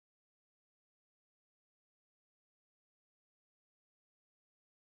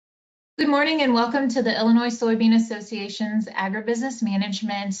Good morning and welcome to the Illinois Soybean Association's Agribusiness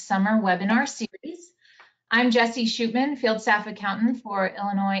Management Summer Webinar Series. I'm Jessie Shootman, Field Staff Accountant for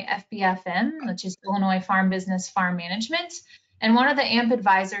Illinois FBFM, which is Illinois Farm Business Farm Management, and one of the AMP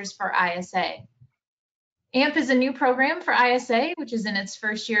advisors for ISA. AMP is a new program for ISA, which is in its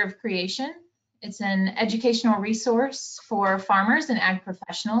first year of creation. It's an educational resource for farmers and ag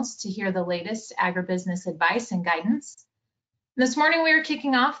professionals to hear the latest agribusiness advice and guidance. This morning, we are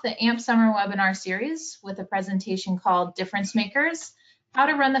kicking off the AMP Summer Webinar Series with a presentation called Difference Makers, How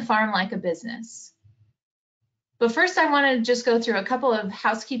to Run the Farm Like a Business. But first, I want to just go through a couple of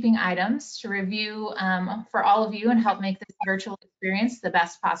housekeeping items to review for all of you and help make this virtual experience the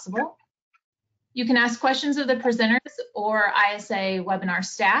best possible. You can ask questions of the presenters or ISA webinar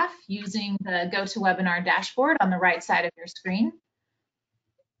staff using the GoToWebinar dashboard on the right side of your screen.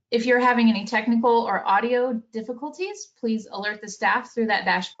 If you're having any technical or audio difficulties, please alert the staff through that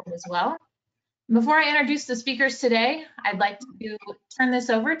dashboard as well. Before I introduce the speakers today, I'd like to turn this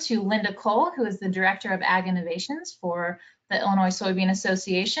over to Linda Cole, who is the Director of Ag Innovations for the Illinois Soybean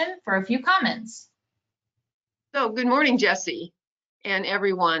Association, for a few comments. So good morning, Jessie and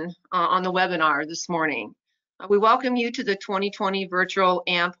everyone on the webinar this morning. We welcome you to the 2020 Virtual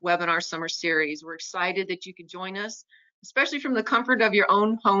AMP Webinar Summer Series. We're excited that you could join us, especially from the comfort of your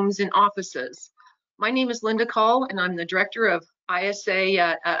own homes and offices. My name is Linda Cole, and I'm the Director of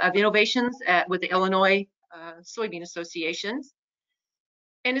ISA of Innovations with the Illinois Soybean Association.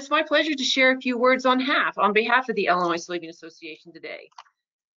 And it's my pleasure to share a few words on behalf of the Illinois Soybean Association today.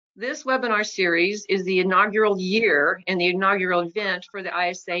 This webinar series is the inaugural year and the inaugural event for the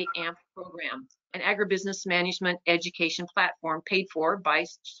ISA AMP program, an agribusiness management education platform paid for by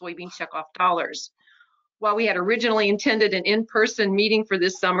soybean checkoff dollars. While we had originally intended an in-person meeting for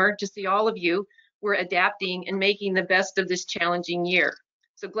this summer to see all of you, we're adapting and making the best of this challenging year.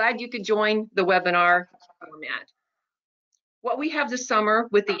 So glad you could join the webinar format. What we have this summer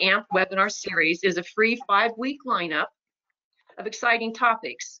with the AMP webinar series is a free 5-week lineup of exciting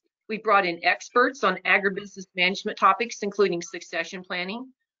topics. We brought in experts on agribusiness management topics, including succession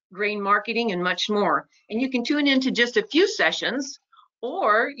planning, grain marketing, and much more. And you can tune into just a few sessions,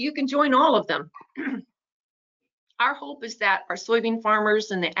 or you can join all of them. Our hope is that our soybean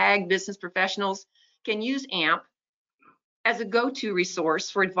farmers and the ag business professionals can use AMP as a go-to resource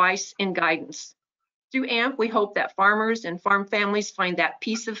for advice and guidance. Through AMP, we hope that farmers and farm families find that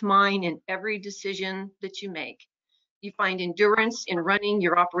peace of mind in every decision that you make. You find endurance in running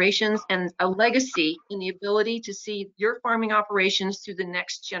your operations and a legacy in the ability to see your farming operations through the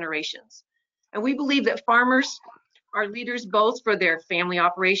next generations. And we believe that farmers are leaders both for their family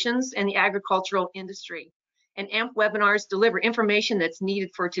operations and the agricultural industry. And AMP webinars deliver information that's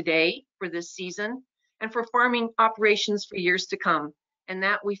needed for today, for this season, and for farming operations for years to come. And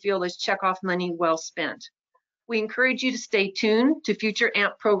that we feel is checkoff money well spent. We encourage you to stay tuned to future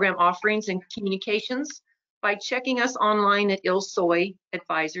AMP program offerings and communications by checking us online at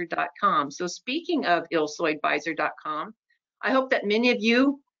illsoyadvisor.com. So speaking of illsoyadvisor.com, I hope that many of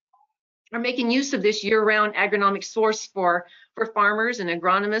you are making use of this year-round agronomic source for farmers and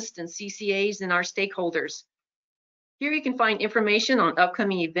agronomists and CCAs and our stakeholders. Here you can find information on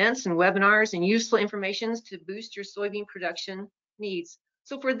upcoming events and webinars and useful information to boost your soybean production needs.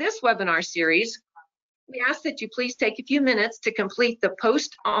 So for this webinar series, we ask that you please take a few minutes to complete the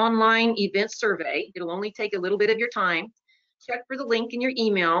post-online event survey. It'll only take a little bit of your time. Check for the link in your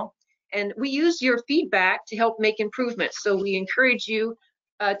email, and we use your feedback to help make improvements. So we encourage you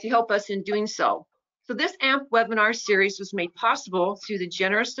to help us in doing so. So this AMP webinar series was made possible through the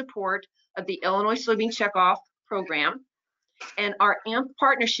generous support of the Illinois Soybean Checkoff program and our AMP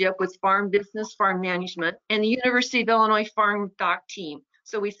partnership with Farm Business Farm Management and the University of Illinois Farm Doc team.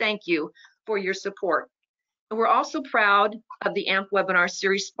 So we thank you for your support. And we're also proud of the AMP webinar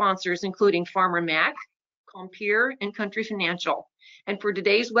series sponsors, including Farmer Mac, Carpenter, and Country Financial. And for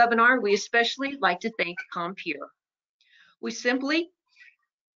today's webinar, we especially like to thank Carpenter. We simply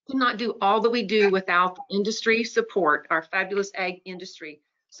cannot do all that we do without industry support, our fabulous ag industry.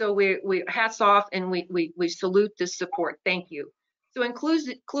 So we hats off and we salute this support. Thank you. So in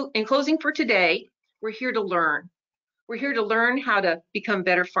closing for today, we're here to learn. We're here to learn how to become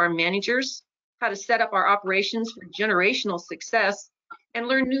better farm managers, how to set up our operations for generational success, and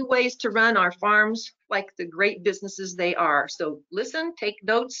learn new ways to run our farms like the great businesses they are. So listen, take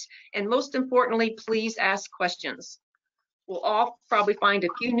notes, and most importantly, please ask questions. We'll all probably find a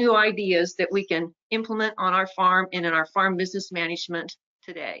few new ideas that we can implement on our farm and in our farm business management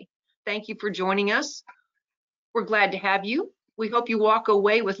today. Thank you for joining us. We're glad to have you. We hope you walk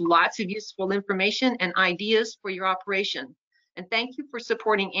away with lots of useful information and ideas for your operation. And thank you for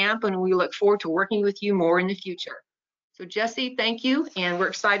supporting AMP, and we look forward to working with you more in the future. So Jesse, thank you, and we're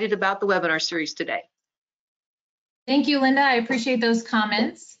excited about the webinar series today. Thank you, Linda. I appreciate those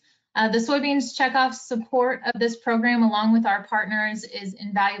comments. The Soybeans Checkoff support of this program, along with our partners, is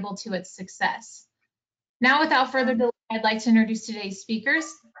invaluable to its success. Now, without further delay, I'd like to introduce today's speakers,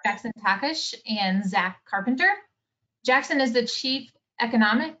 Jackson Takach and Zack Carpenter. Jackson is the chief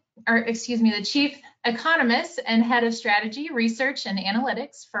economist and head of strategy, research, and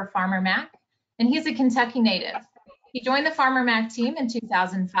analytics for Farmer Mac, and he's a Kentucky native. He joined the Farmer Mac team in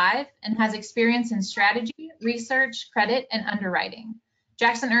 2005 and has experience in strategy, research, credit, and underwriting.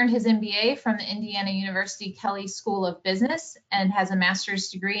 Jackson earned his MBA from the Indiana University Kelley School of Business and has a master's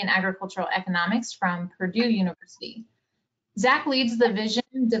degree in agricultural economics from Purdue University. Zack leads the vision,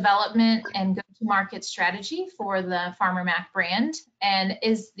 development, and go-to-market strategy for the Farmer Mac brand and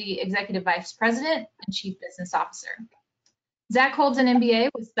is the executive vice president and chief business officer. Zack holds an MBA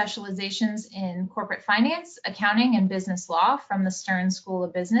with specializations in corporate finance, accounting, and business law from the Stern School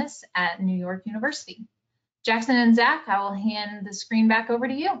of Business at New York University. Jackson and Zack, I will hand the screen back over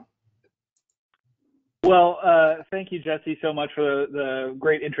to you. Well, thank you, Jesse, so much for the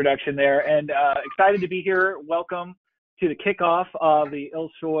great introduction there, and excited to be here. Welcome to the kickoff of the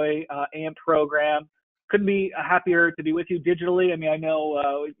ILSOY AMP program. Couldn't be happier to be with you digitally. I mean, I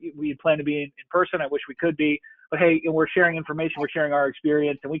know we plan to be in person. I wish we could be, but hey, we're sharing information, we're sharing our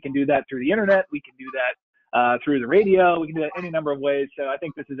experience, and we can do that through the internet. We can do that through the radio. We can do that any number of ways. So I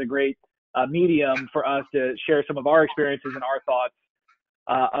think this is a great medium for us to share some of our experiences and our thoughts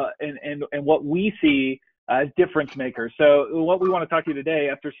and what we see as difference makers. So what we want to talk to you today,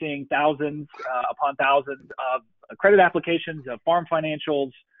 after seeing thousands upon thousands of credit applications, of farm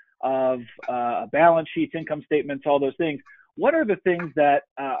financials, of balance sheets, income statements, all those things, what are the things that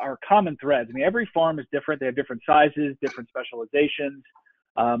are common threads? I mean, every farm is different. They have different sizes, different specializations.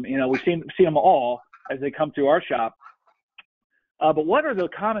 You know, we've seen them all as they come through our shop. But what are the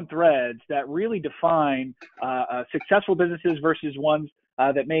common threads that really define successful businesses versus ones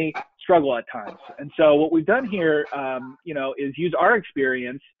that may struggle at times? And so what we've done here, you know, is use our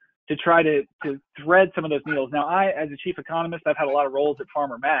experience to try to thread some of those needles. Now, I, as a chief economist, I've had a lot of roles at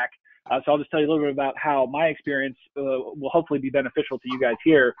Farmer Mac, so I'll just tell you a little bit about how my experience will hopefully be beneficial to you guys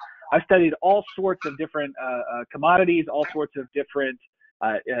here. I've studied all sorts of different commodities, all sorts of different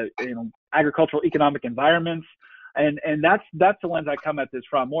you know, agricultural economic environments. And that's the lens I come at this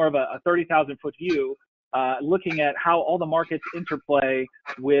from, more of a 30,000-foot view, looking at how all the markets interplay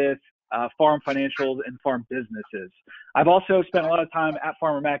with farm financials and farm businesses. I've also spent a lot of time at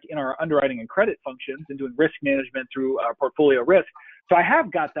Farmer Mac in our underwriting and credit functions and doing risk management through our portfolio risk. So I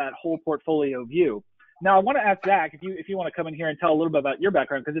have got that whole portfolio view. Now I want to ask Zack if you want to come in here and tell a little bit about your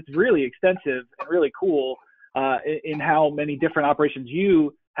background, because it's really extensive and really cool in how many different operations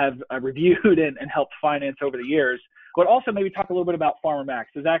you have reviewed and helped finance over the years, but also maybe talk a little bit about Farmer Mac.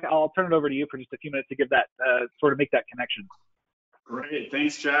 So Zack, I'll turn it over to you for just a few minutes to give that, sort of make that connection. Great,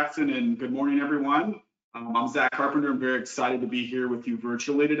 thanks Jackson, and good morning everyone. I'm Zack Carpenter. I'm very excited to be here with you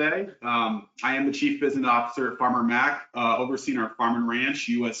virtually today. I am the Chief Business Officer at Farmer Mac, overseeing our farm and ranch,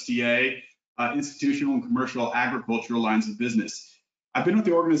 USDA, institutional and commercial agricultural lines of business. I've been with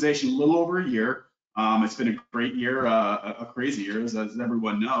the organization a little over a year. It's been a great year, a crazy year, as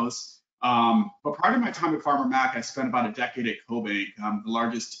everyone knows. But prior to my time at Farmer Mac, I spent about a decade at CoBank, the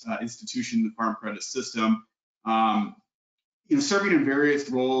largest institution in the farm credit system. You know, serving in various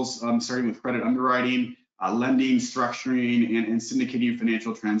roles, starting with credit underwriting, lending, structuring, and syndicating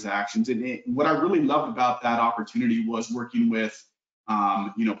financial transactions. And what I really loved about that opportunity was working with,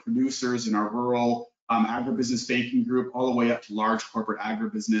 you know, producers in our rural agribusiness banking group, all the way up to large corporate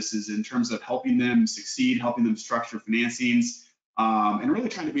agribusinesses, in terms of helping them succeed, helping them structure financings, and really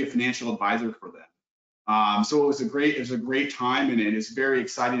trying to be a financial advisor for them. So it was a great time, and it's very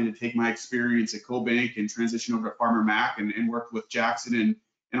exciting to take my experience at CoBank and transition over to Farmer Mac and work with Jackson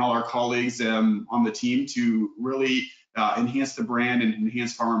and all our colleagues on the team to really enhance the brand and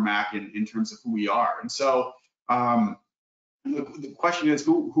enhance Farmer Mac in terms of who we are. And so the question is,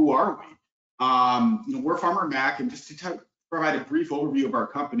 who are we? You know, we're Farmer Mac, and just to provide a brief overview of our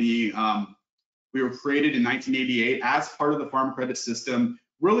company, we were created in 1988 as part of the farm credit system,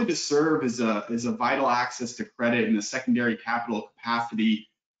 really to serve as a vital access to credit and a secondary capital capacity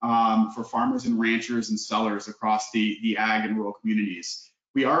for farmers and ranchers and sellers across the ag and rural communities.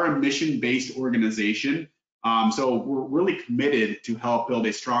 We are a mission-based organization, so we're really committed to help build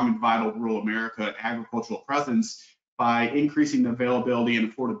a strong and vital rural America agricultural presence by increasing the availability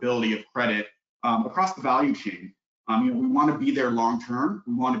and affordability of credit across the value chain. You know, we want to be there long term,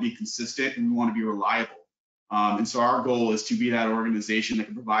 we want to be consistent, and we want to be reliable. And so our goal is to be that organization that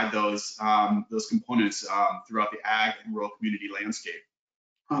can provide those components throughout the ag and rural community landscape.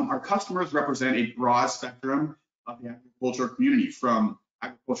 Our customers represent a broad spectrum of the agricultural community, from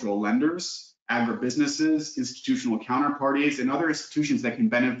agricultural lenders, agribusinesses, institutional counterparties, and other institutions that can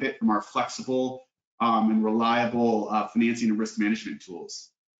benefit from our flexible and reliable financing and risk management tools.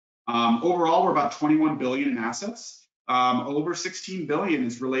 Overall, we're about 21 billion in assets. Over 16 billion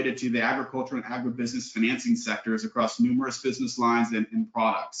is related to the agriculture and agribusiness financing sectors across numerous business lines and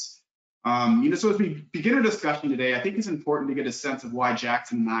products. So as we begin our discussion today, I think it's important to get a sense of why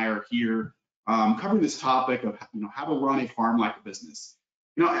Jackson and I are here covering this topic of how to run a farm like a business.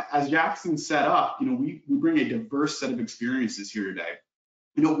 As Jackson set up, we bring a diverse set of experiences here today.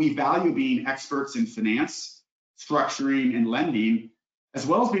 We value being experts in finance, structuring, and lending, as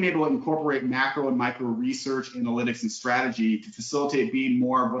well as being able to incorporate macro and micro research, analytics, and strategy to facilitate being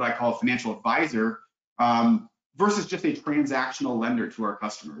more of what I call a financial advisor versus just a transactional lender to our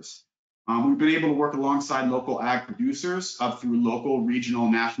customers. We've been able to work alongside local ag producers up through local,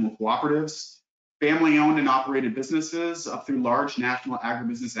 regional, national cooperatives, family-owned and operated businesses up through large national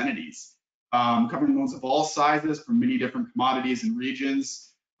agribusiness entities, covering loans of all sizes from many different commodities and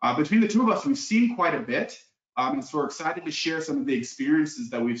regions. Between the two of us, we've seen quite a bit. And so we're excited to share some of the experiences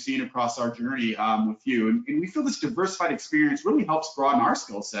that we've seen across our journey with you. And we feel this diversified experience really helps broaden our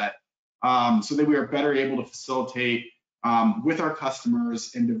skill set so that we are better able to facilitate with our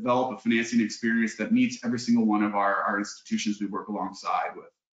customers and develop a financing experience that meets every single one of our institutions we work alongside with.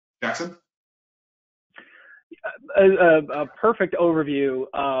 Jackson? A perfect overview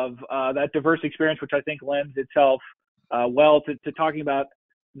of that diverse experience, which I think lends itself well to talking about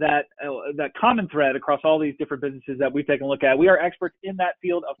that common thread across all these different businesses that we've taken a look at. We are experts in that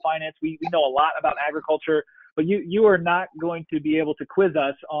field of finance. We know a lot about agriculture, but you are not going to be able to quiz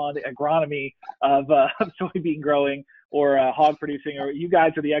us on the agronomy of soybean growing or hog producing, or you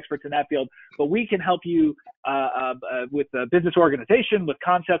guys are the experts in that field. But we can help you with business organization, with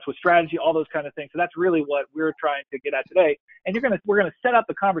concepts, with strategy, all those kind of things. So that's really what we're trying to get at today. And we're gonna set up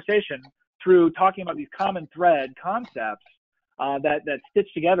the conversation through talking about these common thread concepts that stitch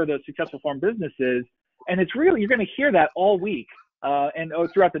together those successful farm businesses. And it's really, you're going to hear that all week and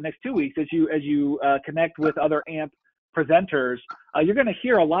throughout the next 2 weeks as you connect with other AMP presenters. You're going to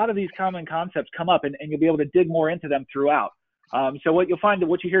hear a lot of these common concepts come up, and you'll be able to dig more into them throughout. So what you'll find that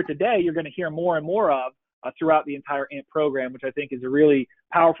what you hear today, you're going to hear more and more of throughout the entire AMP program, which I think is a really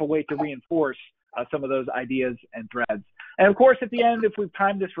powerful way to reinforce some of those ideas and threads. And of course, at the end, if we've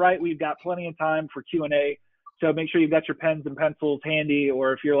timed this right, we've got plenty of time for Q&A. So make sure you've got your pens and pencils handy,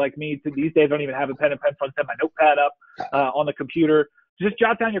 or if you're like me, these days I don't even have a pen and pencil. I set my notepad up on the computer. Just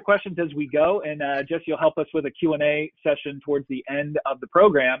jot down your questions as we go, and Jesse will help us with a Q&A session towards the end of the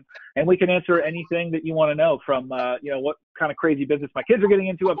program, and we can answer anything that you want to know, from what kind of crazy business my kids are getting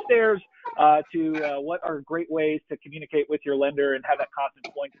into upstairs to what are great ways to communicate with your lender and have that constant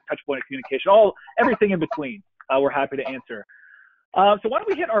touch point of communication. Everything in between, we're happy to answer. So why don't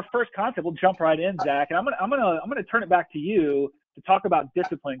we hit our first concept? We'll jump right in, Zach, and I'm gonna turn it back to you to talk about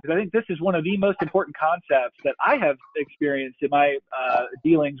discipline, because I think this is one of the most important concepts that I have experienced in my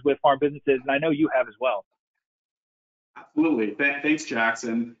dealings with farm businesses, and I know you have as well. Absolutely. Thanks,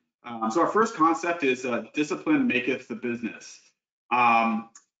 Jackson. So our first concept is discipline maketh the business.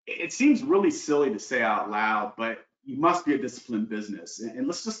 It seems really silly to say out loud, but you must be a disciplined business. And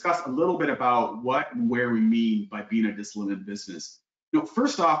let's discuss a little bit about what and where we mean by being a disciplined business.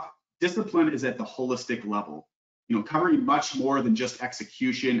 First off, discipline is at the holistic level, covering much more than just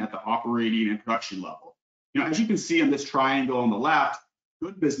execution at the operating and production level. As you can see on this triangle on the left,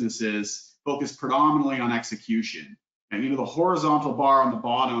 good businesses focus predominantly on execution. And the horizontal bar on the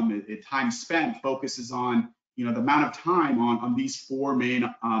bottom, time spent, focuses on the amount of time on these four main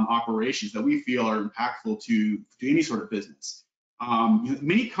operations that we feel are impactful to any sort of business.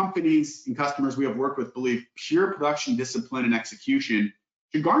 Many companies and customers we have worked with believe pure production discipline and execution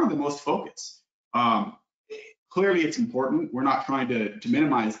should garner the most focus. Clearly, it's important. We're not trying to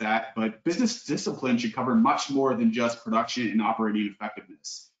minimize that, but business discipline should cover much more than just production and operating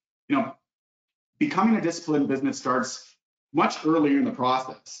effectiveness. Becoming a disciplined business starts much earlier in the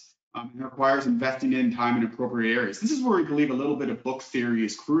process. It requires investing in time in appropriate areas. This is where we believe a little bit of book theory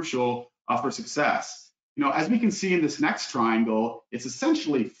is crucial for success. As we can see in this next triangle, it's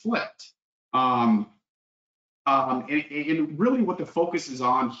essentially flipped. And really what the focus is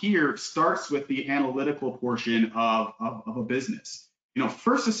on here starts with the analytical portion of a business.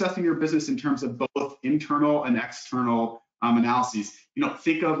 First assessing your business in terms of both internal and external analyses.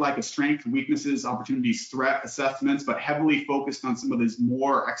 Think of like a strength, weaknesses, opportunities, threat assessments, but heavily focused on some of these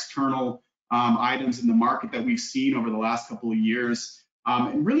more external items in the market that we've seen over the last couple of years,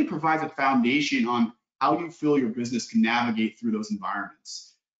 and really provides a foundation on how you feel your business can navigate through those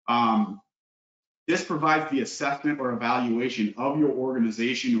environments. This provides the assessment or evaluation of your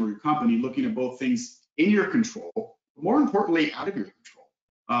organization or your company, looking at both things in your control, but more importantly, out of your control.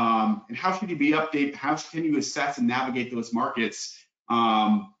 And how should you be updated? How can you assess and navigate those markets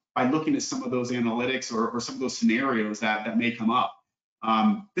by looking at some of those analytics or some of those scenarios that may come up?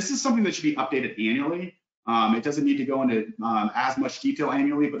 This is something that should be updated annually. It doesn't need to go into as much detail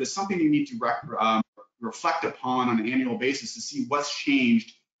annually, but it's something you need to reflect upon on an annual basis to see what's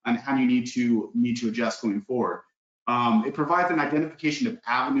changed and how you need to adjust going forward. It provides an identification of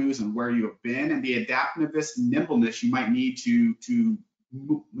avenues and where you have been and the adaptiveness and nimbleness you might need to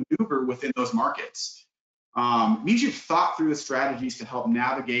maneuver within those markets. It means you've thought through the strategies to help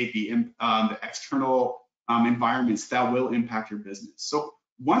navigate the external environments that will impact your business. So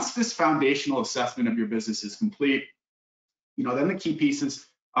once this foundational assessment of your business is complete, then the key pieces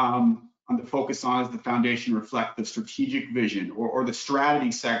on the focus on is the foundation reflect the strategic vision or the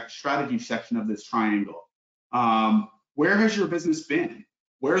strategy section of this triangle. Where has your business been?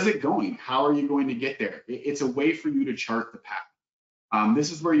 Where is it going? How are you going to get there? It's a way for you to chart the path.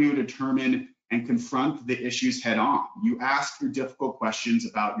 This is where you determine and confront the issues head on. You ask your difficult questions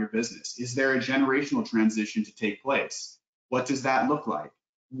about your business. Is there a generational transition to take place? What does that look like?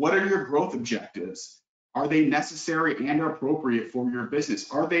 What are your growth objectives? Are they necessary and appropriate for your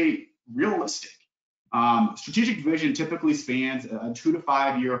business? Are they realistic? Strategic vision typically spans a 2 to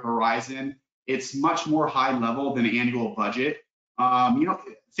 5 year horizon. It's much more high level than annual budget.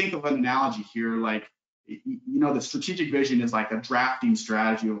 Think of an analogy here, like, the strategic vision is like a drafting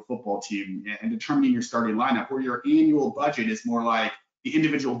strategy of a football team and determining your starting lineup, where your annual budget is more like the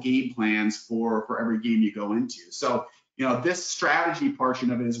individual game plans for every game you go into. So, this strategy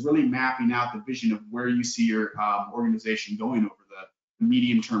portion of it is really mapping out the vision of where you see your organization going over the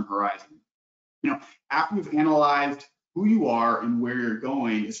medium-term horizon. After you've analyzed who you are and where you're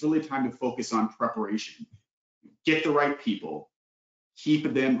going, it's really time to focus on preparation. Get the right people,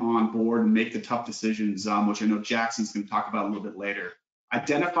 keep them on board, and make the tough decisions, which I know Jackson's going to talk about a little bit later.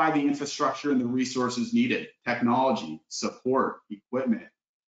 Identify the infrastructure and the resources needed, technology, support, equipment.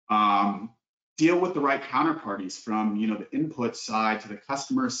 Deal with the right counterparties from the input side to the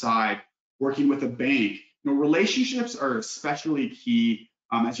customer side, working with a bank. Relationships are especially key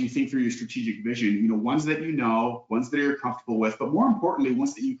as you think through your strategic vision. Ones that ones that you're comfortable with, but more importantly,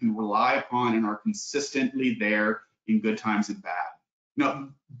 ones that you can rely upon and are consistently there in good times and bad.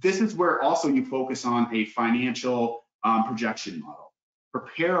 This is where also you focus on a financial projection model.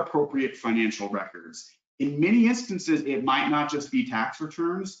 Prepare appropriate financial records. In many instances, it might not just be tax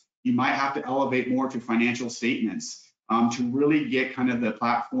returns. You might have to elevate more to financial statements to really get kind of the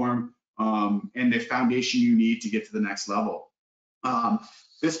platform and the foundation you need to get to the next level.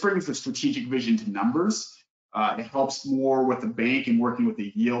 This brings the strategic vision to numbers. It helps more with the bank and working with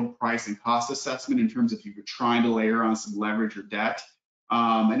the yield, price, and cost assessment in terms of if you're trying to layer on some leverage or debt.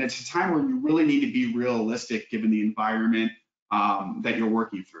 And it's a time where you really need to be realistic given the environment that you're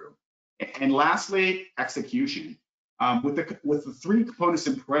working through. And lastly, execution. With the 3 components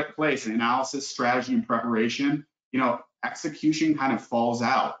in place, analysis, strategy, and preparation, execution kind of falls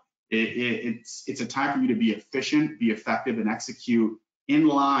out. It's a time for you to be efficient, be effective, and execute in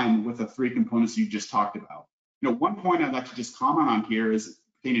line with the 3 components you just talked about. One point I'd like to just comment on here is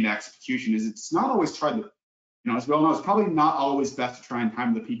pertaining to execution is it's not always as we all know, it's probably not always best to try and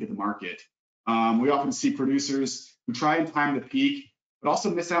time the peak of the market. We often see producers who try and time the peak, but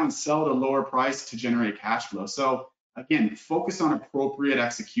also miss out and sell at a lower price to generate cash flow. So again, focus on appropriate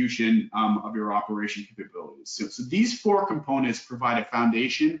execution of your operation capabilities. So these 4 components provide a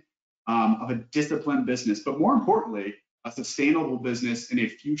foundation of a disciplined business, but more importantly, a sustainable business and a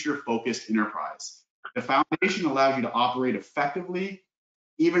future-focused enterprise. The foundation allows you to operate effectively,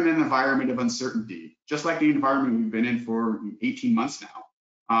 even in an environment of uncertainty, just like the environment we've been in for 18 months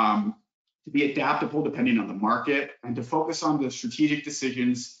now. To be adaptable depending on the market and to focus on the strategic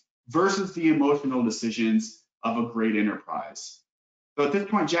decisions versus the emotional decisions of a great enterprise. So at this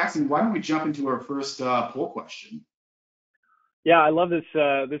point, Jackson, why don't we jump into our first poll question? Yeah, I love this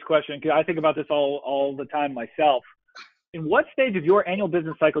question because I think about this all the time myself. In what stage of your annual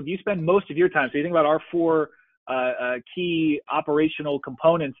business cycle do you spend most of your time? So you think about our 4 key operational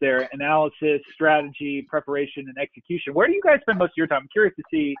components there: analysis, strategy, preparation, and execution. Where do you guys spend most of your time? I'm curious to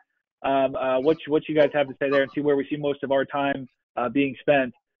see what you guys have to say there and see where we see most of our time being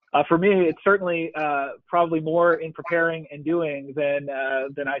spent. For me, it's certainly probably more in preparing and doing than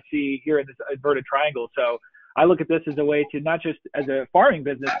I see here in this inverted triangle. So I look at this as a way to not just as a farming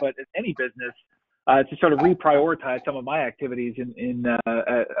business, but as any business, to sort of reprioritize some of my activities in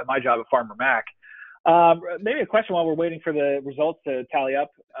my job at Farmer Mac. Maybe a question while we're waiting for the results to tally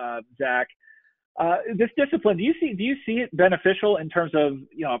up, Zach. This discipline, do you see it beneficial in terms of,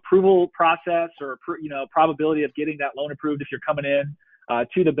 approval process or, probability of getting that loan approved if you're coming in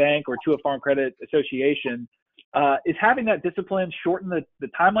to the bank or to a farm credit association? Is having that discipline shorten the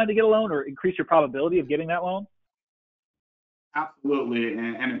timeline to get a loan or increase your probability of getting that loan? Absolutely,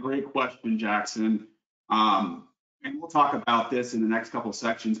 and a great question, Jackson. And we'll talk about this in the next couple of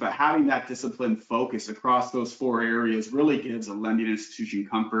sections, but having that discipline focus across those 4 areas really gives a lending institution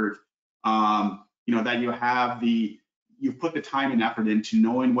comfort, that you've put the time and effort into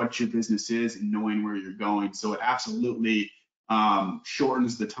knowing what your business is and knowing where you're going. So it absolutely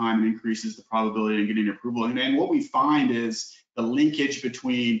shortens the time and increases the probability of getting approval. And what we find is the linkage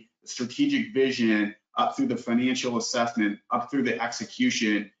between the strategic vision up through the financial assessment, up through the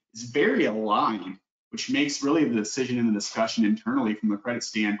execution is very aligned, which makes really the decision and the discussion internally from a credit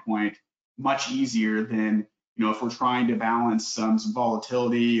standpoint much easier than, if we're trying to balance some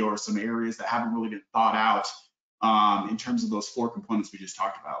volatility or some areas that haven't really been thought out in terms of those 4 components we just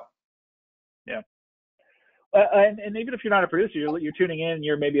talked about. Yeah. And even if you're not a producer, you're tuning in,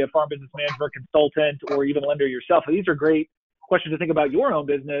 you're maybe a farm business manager, consultant, or even lender yourself. These are great questions to think about your own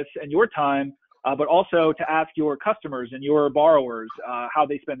business and your time, but also to ask your customers and your borrowers how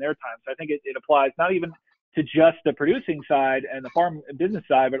they spend their time. So I think it applies not even to just the producing side and the farm business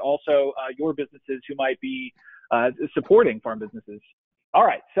side, but also your businesses who might be supporting farm businesses. All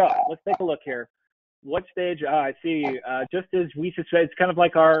right, so let's take a look here. What stage? I see. Just as we suspect, it's kind of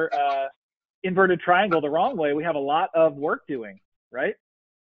like our inverted triangle the wrong way. We have a lot of work doing, right?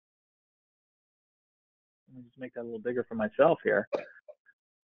 Let me just make that a little bigger for myself here.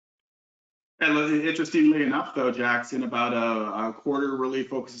 And interestingly enough, though, Jackson, about a quarter really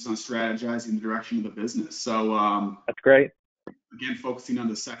focuses on strategizing the direction of the business. So that's great. Again, focusing on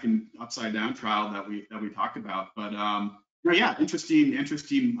the second upside down trial that we talked about. But yeah,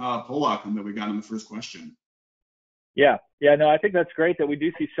 interesting poll outcome that we got on the first question. Yeah, no, I think that's great that we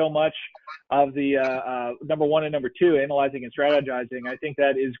do see so much of the number 1 and number 2, analyzing and strategizing. I think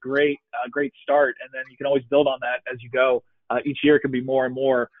that is great, a great start, and then you can always build on that as you go. Each year can be more and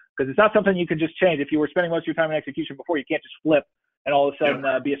more, because it's not something you can just change. If you were spending most of your time in execution before, you can't just flip and all of a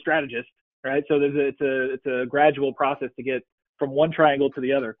sudden be a strategist, right? So it's a gradual process to get from one triangle to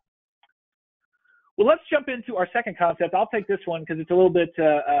the other. Well, let's jump into our second concept. I'll take this one because it's a little bit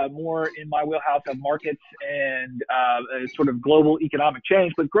more in my wheelhouse of markets and sort of global economic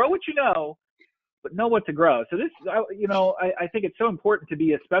change. But grow what you know, but know what to grow. So this, I think it's so important to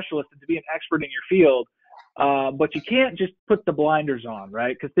be a specialist and to be an expert in your field. But you can't just put the blinders on,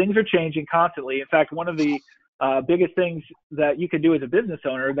 right? Because things are changing constantly. In fact, one of the biggest things that you can do as a business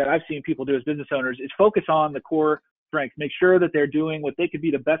owner, that I've seen people do as business owners, is focus on the core strengths. Make sure that they're doing what they could be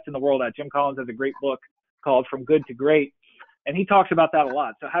the best in the world at. Jim Collins has a great book called From Good to Great, and he talks about that a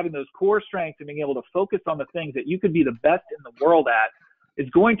lot. So having those core strengths and being able to focus on the things that you could be the best in the world at is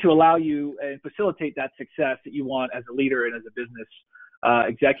going to allow you and facilitate that success that you want as a leader and as a business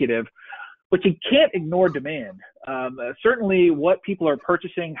executive. But you can't ignore demand. Certainly what people are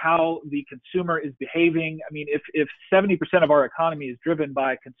purchasing, how the consumer is behaving. I mean, if 70% of our economy is driven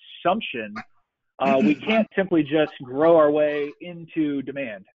by consumption, we can't simply just grow our way into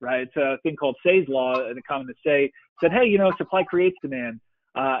demand, right? It's a thing called Say's law. An economist said, hey, supply creates demand.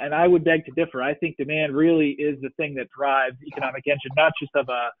 And I would beg to differ. I think demand really is the thing that drives the economic engine, not just of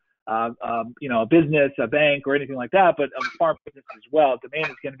a business, a bank, or anything like that, but of a farm business as well.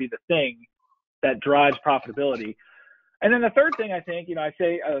 Demand is going to be the thing that drives profitability. And then the third thing, I think, I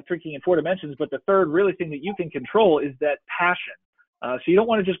say thinking in 4 dimensions, but the third really thing that you can control is that passion. So you don't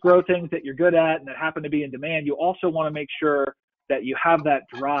want to just grow things that you're good at and that happen to be in demand. You also want to make sure that you have that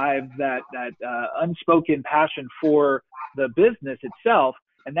drive, that unspoken passion for the business itself,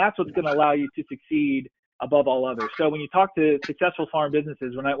 and that's what's going to allow you to succeed above all others. So when you talk to successful farm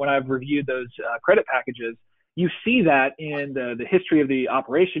businesses, when I've reviewed those credit packages, you see that in the history of the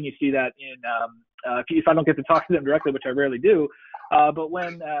operation. You see that in if I don't get to talk to them directly, which I rarely do, but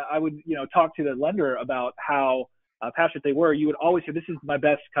when I would talk to the lender about how passionate they were, you would always say, "This is my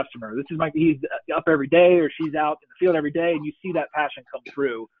best customer. He's up every day, or she's out in the field every day," and you see that passion come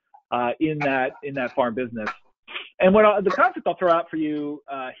through in that farm business. And the concept I'll throw out for you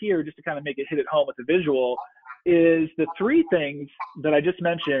here, just to kind of make it hit it home with the visual, is the 3 things that I just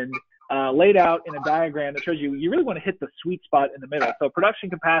mentioned laid out in a diagram that shows you really want to hit the sweet spot in the middle. So production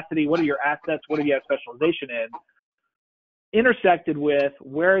capacity, what are your assets? What do you have specialization in? Intersected with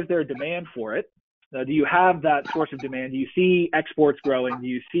where is there demand for it? Do you have that source of demand? Do you see exports growing? Do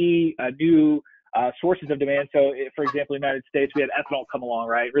you see new sources of demand? So, for example, in the United States, we had ethanol come along,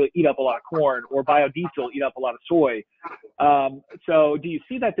 right? Really eat up a lot of corn, or biodiesel eat up a lot of soy. So do you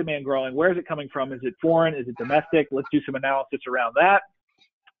see that demand growing? Where is it coming from? Is it foreign? Is it domestic? Let's do some analysis around that.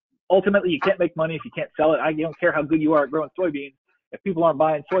 Ultimately, you can't make money if you can't sell it. I don't care how good you are at growing soybeans. If people aren't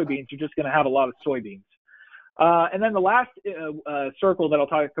buying soybeans, you're just going to have a lot of soybeans. And then the last circle that I'll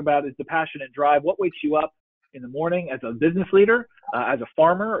talk about is the passion and drive. What wakes you up in the morning as a business leader, as a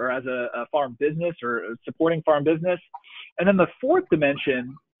farmer, or as a farm business, or supporting farm business? And then the fourth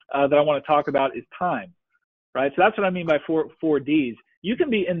dimension that I want to talk about is time, right? So that's what I mean by four Ds. You can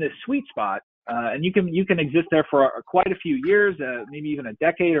be in this sweet spot, and you can exist there for quite a few years, maybe even a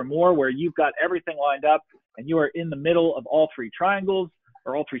decade or more, where you've got everything lined up and you are in the middle of all three triangles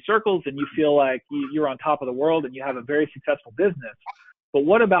or all three circles, and you feel like you're on top of the world and you have a very successful business. But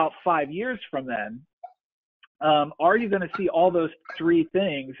what about 5 years from then? Are you going to see all those three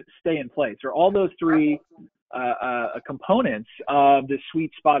things stay in place? Are all those three components of the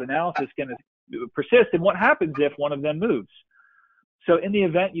sweet spot analysis going to persist? And what happens if one of them moves? So in the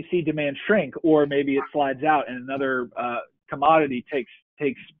event you see demand shrink, or maybe it slides out and another commodity takes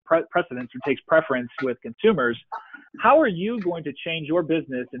precedence or takes preference with consumers, how are you going to change your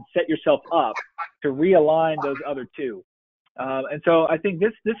business and set yourself up to realign those other two? And so I think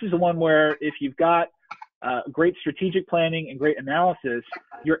this is the one where if you've got great strategic planning and great analysis,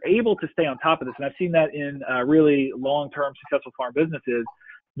 you're able to stay on top of this. And I've seen that in really long-term successful farm businesses.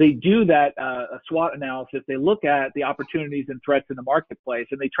 They do that a SWOT analysis. They look at the opportunities and threats in the marketplace,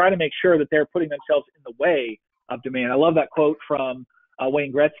 and they try to make sure that they're putting themselves in the way of demand. I love that quote from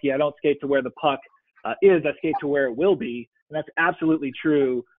Wayne Gretzky: "I don't skate to where the puck is, I skate to where it will be." And that's absolutely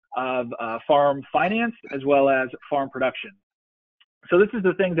true of farm finance as well as farm production. So this is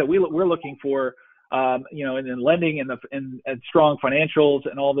the thing that we're looking for, in lending and strong financials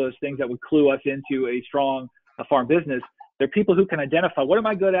and all those things that would clue us into a strong farm business. They're people who can identify, what am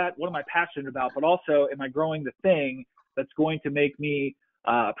I good at? What am I passionate about? But also, am I growing the thing that's going to make me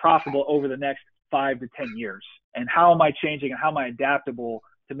profitable over the next 5 to 10 years? And how am I changing, and how am I adaptable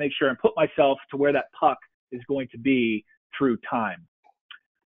to make sure and put myself to where that puck is going to be through time?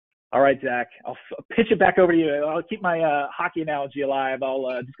 All right, Zach, I'll pitch it back over to you. I'll keep my hockey analogy alive.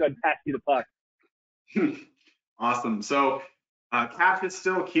 I'll just go ahead and pass you the puck. Awesome. So cash is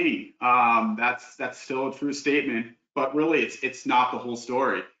still key. That's still a true statement, but really it's not the whole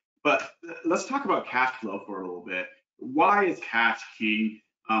story. But let's talk about cash flow for a little bit. Why is cash king?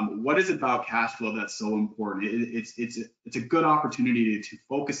 What is it about cash flow that's so important? It's a good opportunity to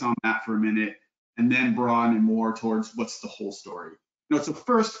focus on that for a minute, and then broaden more towards what's the whole story. So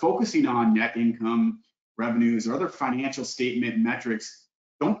first, focusing on net income, revenues, or other financial statement metrics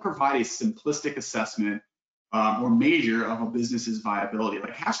don't provide a simplistic assessment or measure of a business's viability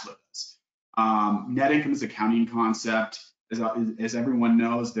like cash flow does. Net income is an accounting concept. As everyone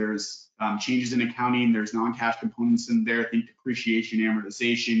knows, there's changes in accounting. There's non-cash components in there. Think depreciation,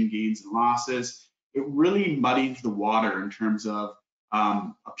 amortization, gains and losses. It really muddies the water in terms of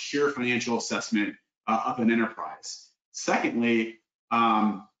a pure financial assessment of an enterprise. Secondly,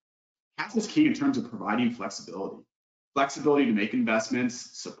 cash is key in terms of providing flexibility. Flexibility to make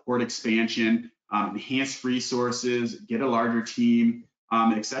investments, support expansion, enhance resources, get a larger team,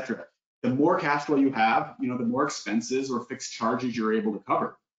 etc. The more cash flow you have, the more expenses or fixed charges you're able to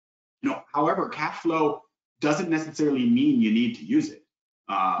cover. However, cash flow doesn't necessarily mean you need to use it.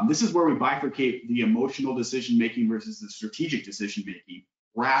 This is where we bifurcate the emotional decision making versus the strategic decision making,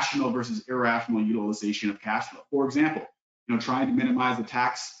 rational versus irrational utilization of cash flow. For example, trying to minimize the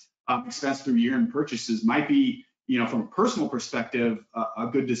tax expense through year-end purchases might be, from a personal perspective, a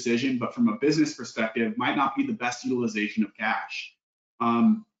good decision, but from a business perspective, might not be the best utilization of cash.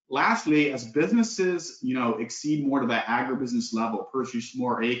 Lastly, as businesses, exceed more to that agribusiness level, purchase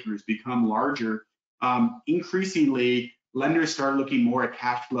more acres, become larger, increasingly lenders start looking more at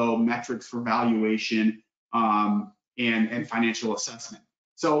cash flow metrics for valuation and financial assessment.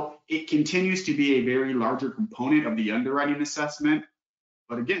 So it continues to be a very larger component of the underwriting assessment,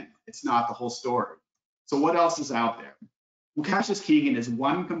 but again, it's not the whole story. So what else is out there? Well, cash is king is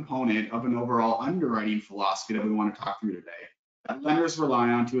one component of an overall underwriting philosophy that we want to talk through today that lenders rely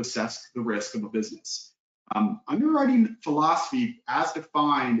on to assess the risk of a business. Underwriting philosophy, as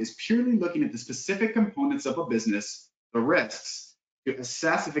defined, is purely looking at the specific components of a business, the risks, to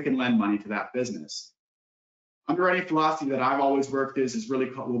assess if it can lend money to that business. Underwriting philosophy that I've always worked is really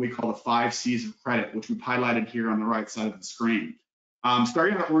what we call the 5 C's of credit, which we highlighted here on the right side of the screen.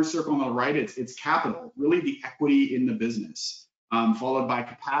 Starting at the orange circle on the right, it's capital, really the equity in the business. followed by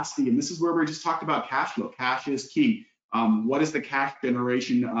capacity. And this is where we just talked about cash flow. Cash is king. What is the cash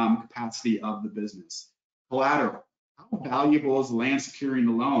generation capacity of the business? Collateral. How valuable is land securing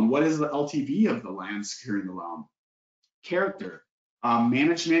the loan? What is the LTV of the land securing the loan? Character,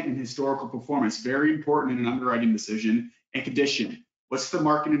 management and historical performance, very important in an underwriting decision. And condition, what's the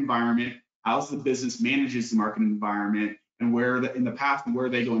market environment? How's the business manages the market environment, and where in the past and where are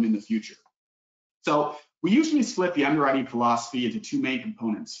they going in the future? So we usually split the underwriting philosophy into two main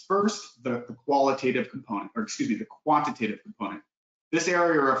components. First, the qualitative component, or excuse me, the quantitative component. This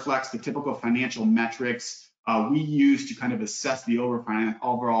area reflects the typical financial metrics we use to kind of assess the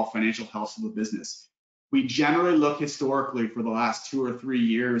overall financial health of the business. We generally look historically for the last 2 or 3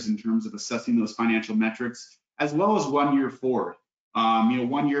 years in terms of assessing those financial metrics, as well as 1 year forward.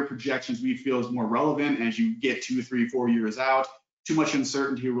 1 year projections we feel is more relevant as you get 2, 3, 4 years out. Too much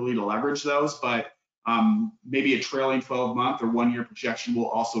uncertainty really to leverage those, but maybe a trailing 12-month or 1 year projection will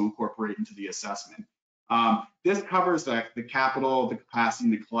also incorporate into the assessment. This covers the capital, the capacity,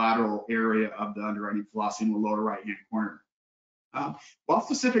 and the collateral area of the underwriting philosophy in the lower right-hand corner. While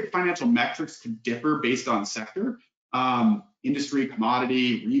specific financial metrics could differ based on sector, industry,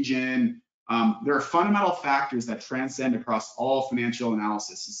 commodity, region, there are fundamental factors that transcend across all financial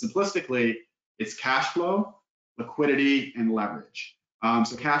analysis. And simplistically, it's cash flow, liquidity, and leverage.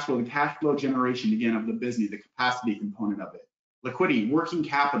 So cash flow, the cash flow generation, again, of the business, the capacity component of it. Liquidity, working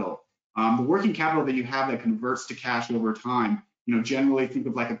capital. The working capital that you have that converts to cash over time, generally think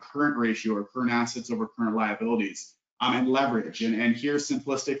of like a current ratio or current assets over current liabilities. And leverage, and here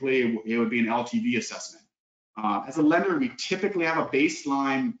simplistically, it would be an LTV assessment. As a lender, we typically have a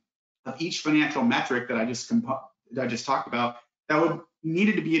baseline of each financial metric that I just talked about that would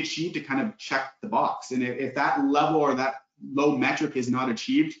needed to be achieved to kind of check the box. And if that level or that low metric is not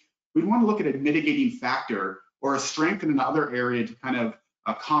achieved, we'd want to look at a mitigating factor or a strength in another area to kind of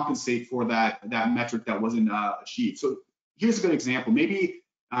compensate for that metric that wasn't achieved. So here's a good example. Maybe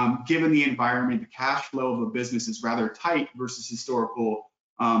given the environment, the cash flow of a business is rather tight versus historical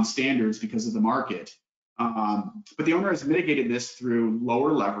standards because of the market. But the owner has mitigated this through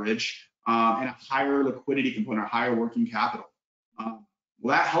lower leverage and a higher liquidity component, higher working capital.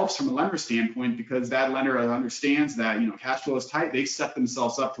 Well, that helps from a lender standpoint because that lender understands that cash flow is tight. They've set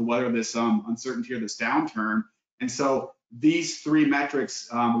themselves up to weather this uncertainty or this downturn. And so these three metrics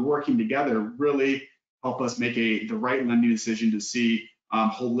working together really help us make the right lending decision to see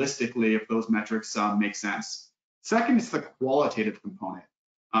holistically if those metrics make sense. Second is the qualitative component,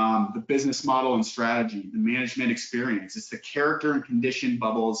 the business model and strategy, the management experience. It's the character and condition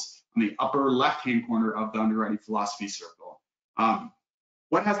bubbles on the upper left-hand corner of the underwriting philosophy circle.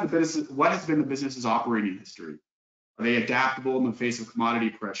 What has been the business's operating history? Are they adaptable in the face of commodity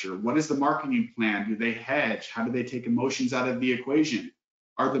pressure? What is the marketing plan? Do they hedge? How do they take emotions out of the equation?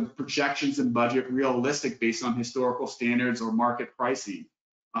 Are the projections and budget realistic based on historical standards or market pricing?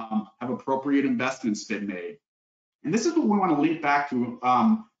 Have appropriate investments been made? And this is what we want to link back to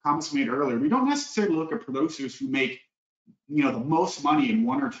comments made earlier. We don't necessarily look at producers who make the most money in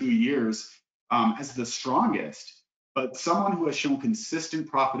 1 or 2 years as the strongest, but someone who has shown consistent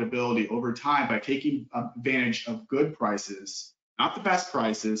profitability over time by taking advantage of good prices, not the best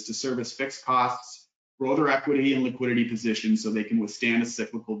prices, to service fixed costs, grow their equity and liquidity positions so they can withstand a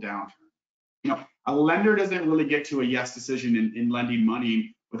cyclical downturn. A lender doesn't really get to a yes decision in lending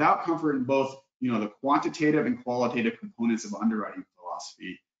money without comfort in both, the quantitative and qualitative components of underwriting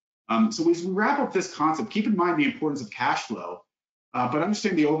philosophy. So as we wrap up this concept, keep in mind the importance of cash flow, but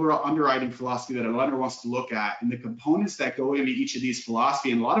understand the overall underwriting philosophy that a lender wants to look at and the components that go into each of these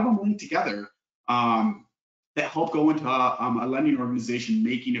philosophy, and a lot of them link together that help go into a lending organization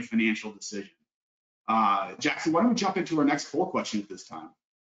making a financial decision. Jackson, why don't we jump into our next poll question at this time?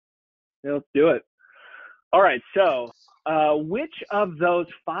 Yeah, let's do it. All right, so which of those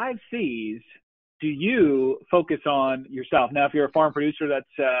 5 C's do you focus on yourself? Now, if you're a farm producer, that's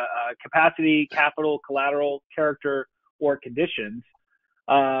capacity, capital, collateral, character, or conditions.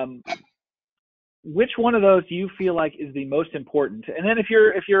 Which one of those do you feel like is the most important? And then if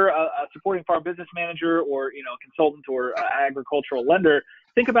you're a supporting farm business manager or consultant or agricultural lender,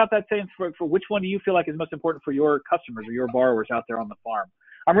 think about that same for which one do you feel like is most important for your customers or your borrowers out there on the farm.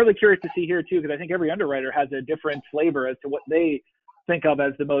 I'm really curious to see here too, because I think every underwriter has a different flavor as to what they think of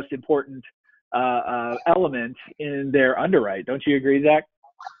as the most important element in their underwrite. Don't you agree, Zach?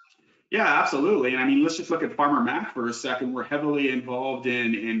 Yeah, absolutely. And I mean, let's just look at Farmer Mac for a second. We're heavily involved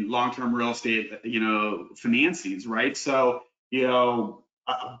in long-term real estate, financings, right? So,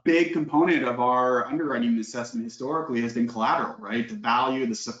 a big component of our underwriting assessment historically has been collateral, right? The value,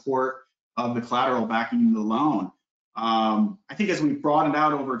 the support of the collateral backing the loan. I think as we've broadened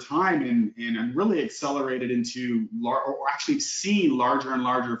out over time and really accelerated into or actually seen larger and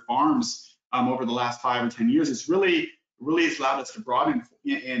larger farms over the last 5 or 10 years, it's really has allowed us to broaden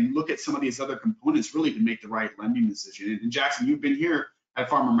and look at some of these other components really to make the right lending decision. And Jackson, you've been here at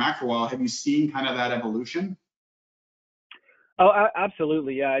Farmer Mac for a while. Have you seen kind of that evolution? Oh,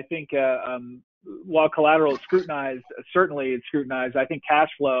 absolutely. Yeah, I think while collateral is scrutinized, certainly it's scrutinized. I think cash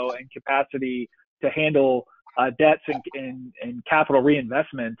flow and capacity to handle debts and capital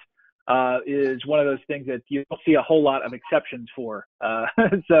reinvestment is one of those things that you don't see a whole lot of exceptions for.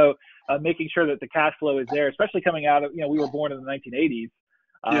 So making sure that the cash flow is there, especially coming out of, we were born in the 1980s.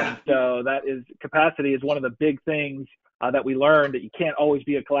 So that is, capacity is one of the big things that we learned, that you can't always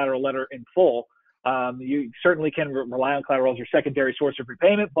be a collateral lender in full. You certainly can rely on collateral as your secondary source of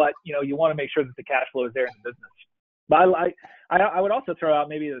repayment, but you want to make sure that the cash flow is there in the business. But I would also throw out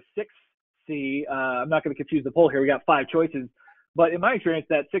maybe the 6C. I'm not going to confuse the poll here. We got 5 choices, but in my experience,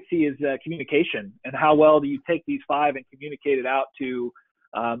 that 6C is communication, and how well do you take these 5 and communicate it out to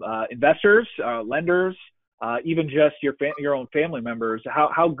investors, lenders, even just your own family members.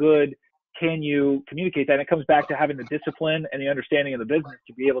 How good can you communicate that? And it comes back to having the discipline and the understanding of the business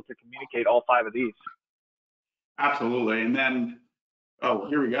to be able to communicate all 5 of these. Absolutely. And then, oh,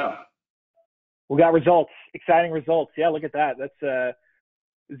 here we go. We got results, exciting results. Yeah, look at that. That's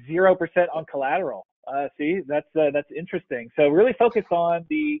 0% on collateral. See, that's interesting. So really focus on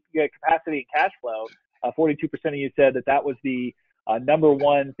the capacity and cash flow. 42% of you said that was the number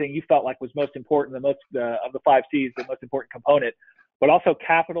one thing you felt like was most important, the most of the 5 C's, the most important component. But also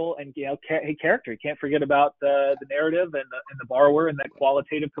capital and character. You can't forget about the narrative and the borrower and that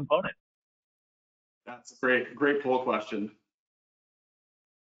qualitative component. That's a great poll question.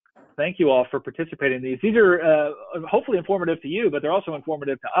 Thank you all for participating in these. These are hopefully informative to you, but they're also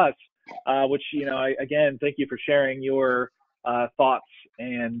informative to us, which, again, thank you for sharing your thoughts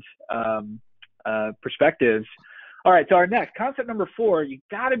and perspectives. All right, so our next, concept number 4, you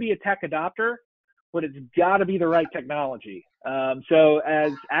got to be a tech adopter, but it's got to be the right technology. So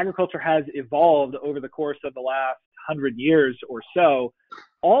as agriculture has evolved over the course of the last 100 years or so,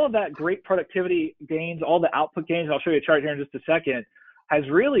 all of that great productivity gains, all the output gains, I'll show you a chart here in just a second, has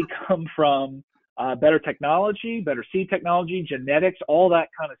really come from better technology, better seed technology, genetics, all that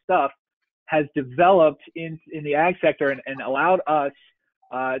kind of stuff has developed in the ag sector and allowed us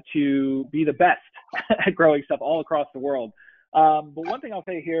to be the best at growing stuff all across the world. But one thing I'll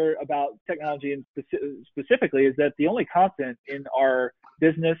say here about technology and specifically is that the only constant in our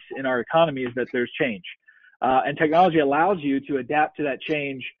business, in our economy, is that there's change. And technology allows you to adapt to that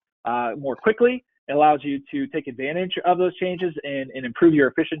change more quickly. It allows you to take advantage of those changes and improve your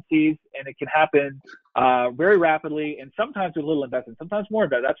efficiencies. And it can happen very rapidly and sometimes with little investment, sometimes more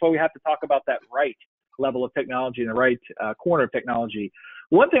investment. That's why we have to talk about that right level of technology and the right corner of technology.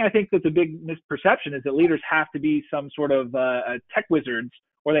 One thing I think that's a big misperception is that leaders have to be some sort of tech wizards,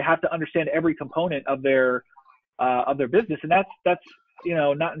 or they have to understand every component of their business, and that's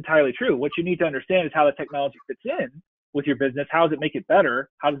not entirely true. What you need to understand is how the technology fits in with your business. How does it make it better?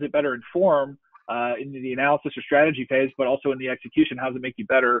 How does it better inform in the analysis or strategy phase, but also in the execution? How does it make you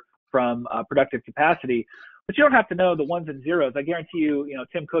better from productive capacity? But you don't have to know the ones and zeros. I guarantee you,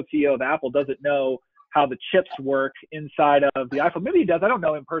 Tim Cook, CEO of Apple, doesn't know how the chips work inside of the iPhone. Maybe he does. I don't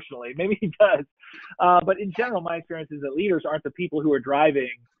know him personally. Maybe he does. But in general, my experience is that leaders aren't the people who are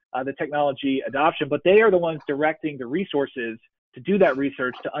driving the technology adoption, but they are the ones directing the resources to do that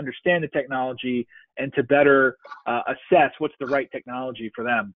research, to understand the technology, and to better assess what's the right technology for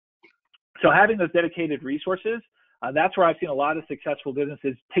them. So having those dedicated resources, that's where I've seen a lot of successful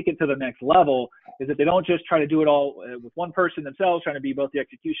businesses take it to the next level, is that they don't just try to do it all with one person themselves, trying to be both the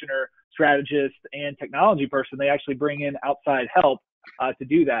executioner, strategist, and technology person. They actually bring in outside help to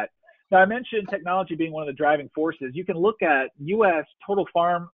do that. Now, I mentioned technology being one of the driving forces. You can look at U.S. total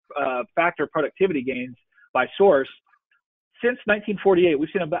farm factor productivity gains by source. Since 1948, we've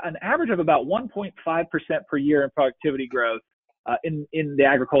seen about an average of about 1.5% per year in productivity growth in the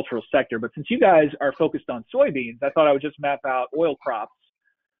agricultural sector. But since you guys are focused on soybeans, I thought I would just map out oil crops.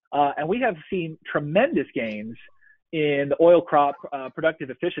 And we have seen tremendous gains in the oil crop productive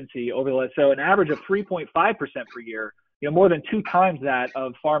efficiency so an average of 3.5% per year, more than 2 times that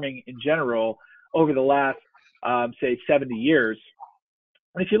of farming in general over the last, say, 70 years.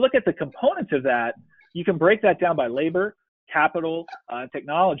 And if you look at the components of that, you can break that down by labor, capital,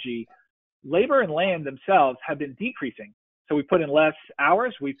 technology. Labor and land themselves have been decreasing. So we put in less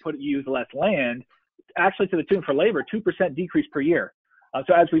hours, use less land, actually to the tune for labor, 2% decrease per year.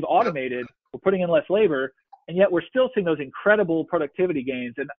 So as we've automated, we're putting in less labor, and yet we're still seeing those incredible productivity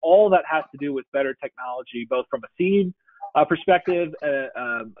gains, and all that has to do with better technology, both from a seed perspective,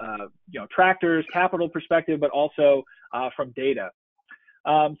 tractors, capital perspective, but also from data.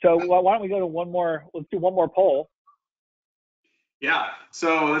 So why don't we go to let's do one more poll. Yeah,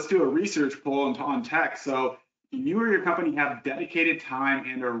 so let's do a research poll on tech. So do you or your company have dedicated time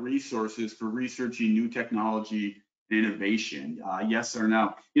and or resources for researching new technology and innovation? Yes or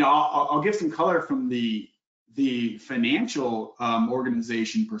no? I'll give some color from the financial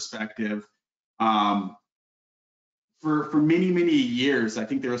organization perspective. For many years, I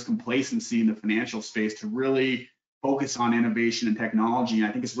think there was complacency in the financial space to really focus on innovation and technology. And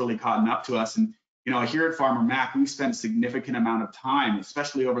I think it's really caught up to us. And here at Farmer Mac, we've spent a significant amount of time,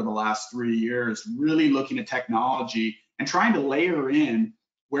 especially over the last 3 years, really looking at technology and trying to layer in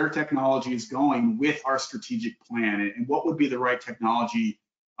where technology is going with our strategic plan and what would be the right technology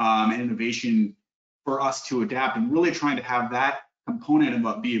and innovation for us to adapt, and really trying to have that component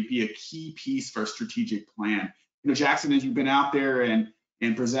of be a key piece for our strategic plan. Jackson, as you've been out there and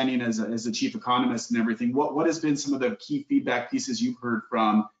presenting as a chief economist and everything, what has been some of the key feedback pieces you've heard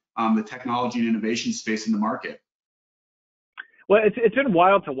from the technology and innovation space in the market? Well, it's been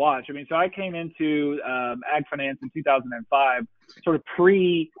wild to watch. I mean, so I came into ag finance in 2005, sort of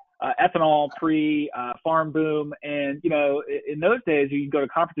pre-ethanol, pre-farm boom. And, in those days, you go to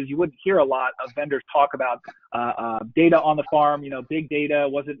conferences, you wouldn't hear a lot of vendors talk about data on the farm. Big data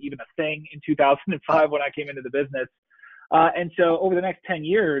wasn't even a thing in 2005 when I came into the business. And so over the next 10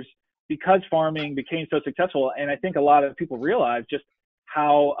 years, because farming became so successful, and I think a lot of people realized just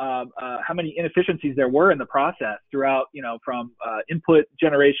how many inefficiencies there were in the process throughout, from input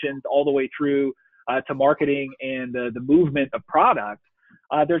generations all the way through to marketing and the movement of product.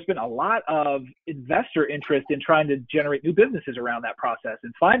 There's been a lot of investor interest in trying to generate new businesses around that process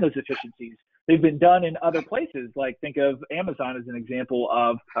and find those efficiencies. They've been done in other places, like think of Amazon as an example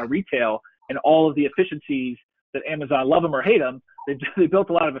of retail and all of the efficiencies that Amazon, love them or hate them, they built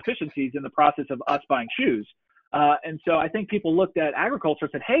a lot of efficiencies in the process of us buying shoes. And so I think people looked at agriculture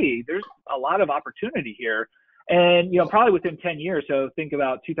and said, hey, there's a lot of opportunity here. And, probably within 10 years, so think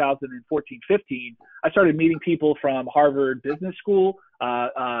about 2014, 15, I started meeting people from Harvard Business School,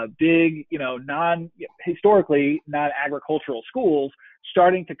 big, historically non-agricultural schools,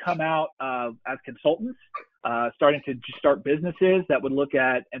 starting to come out as consultants, starting to just start businesses that would look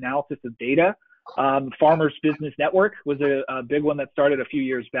at analysis of data. Farmers Business Network was a big one that started a few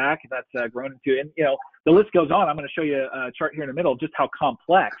years back. That's grown into, and the list goes on. I'm going to show you a chart here in the middle, just how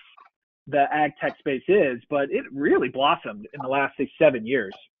complex the ag tech space is, but it really blossomed in the last 6-7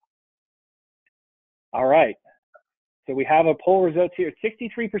 years. All right, so we have a poll results here.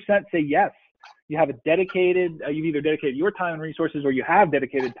 63% say yes. You have you've either dedicated your time and resources, or you have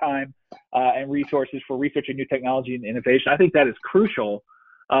dedicated time and resources for researching new technology and innovation. I think that is crucial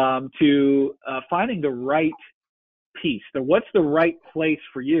to finding the right piece. What's the right place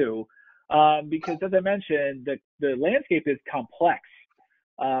for you? Because as I mentioned, the landscape is complex.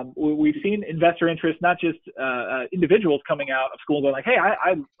 We've seen investor interest, not just individuals coming out of school going like, hey,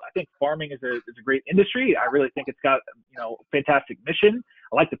 I think farming is a great industry. I really think it's got fantastic mission.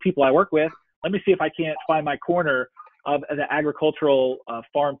 I like the people I work with. Let me see if I can't find my corner of the agricultural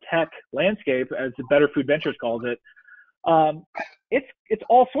farm tech landscape, as the Better Food Ventures calls it. It's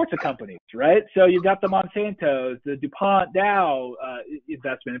all sorts of companies, right? So you've got the Monsantos, the DuPont Dow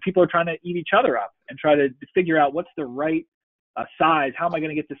investment, and people are trying to eat each other up and try to figure out what's the right size. How am I going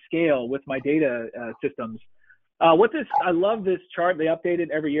to get to scale with my data systems? I love this chart. They update it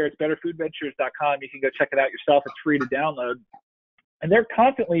every year. It's betterfoodventures.com. You can go check it out yourself. It's free to download. And they're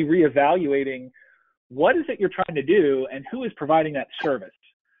constantly reevaluating what is it you're trying to do and who is providing that service.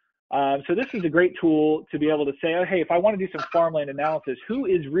 So this is a great tool to be able to say, oh, hey, if I want to do some farmland analysis, who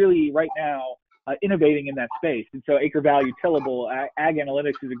is really right now innovating in that space? And so Acre Value, Tillable, Ag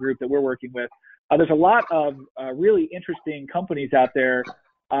Analytics is a group that we're working with. There's a lot of really interesting companies out there,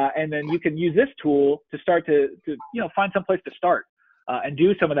 and then you can use this tool to start to find some place to start and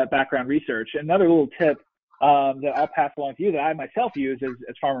do some of that background research. Another little tip that I'll pass along to you that I myself use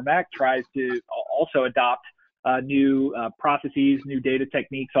as Farmer Mac tries to also adopt new processes, new data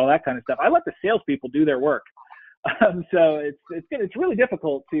techniques, all that kind of stuff. I let the salespeople do their work. So it's really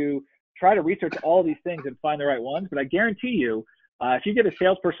difficult to try to research all these things and find the right ones. But I guarantee you, if you get a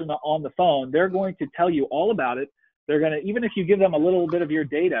salesperson on the phone, they're going to tell you all about it. They're going to, even if you give them a little bit of your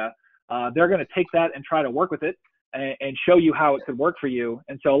data, they're going to take that and try to work with it and show you how it could work for you.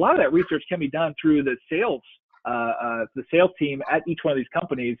 And so a lot of that research can be done through the sales team at each one of these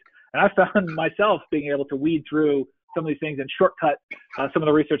companies. And I found myself being able to weed through some of these things and shortcut some of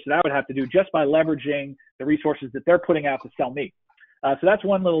the research that I would have to do just by leveraging the resources that they're putting out to sell me. So that's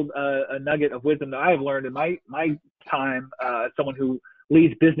one little nugget of wisdom that I have learned in my time as someone who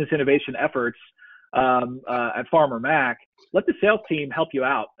leads business innovation efforts at Farmer Mac. Let the sales team help you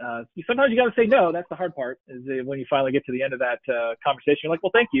out. Sometimes you got to say no. That's the hard part, is when you finally get to the end of that conversation. You're like,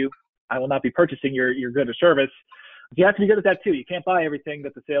 well, thank you. I will not be purchasing your good or service. You have to be good at that too. You can't buy everything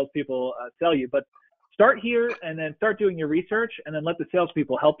that the salespeople sell you, but start here and then start doing your research, and then let the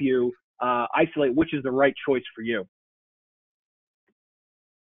salespeople help you isolate which is the right choice for you.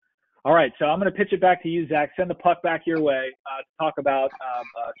 All right, so I'm going to pitch it back to you, Zach. Send the puck back your way to talk about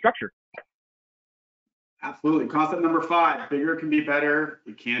structure. Absolutely. Concept number 5: bigger can be better.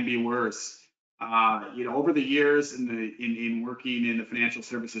 It can be worse. Over the years in working in the financial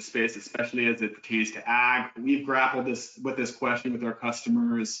services space, especially as it pertains to ag, we've grappled with this question with our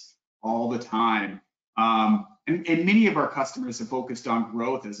customers all the time. And many of our customers have focused on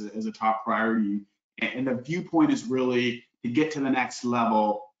growth as a top priority. And the viewpoint is really to get to the next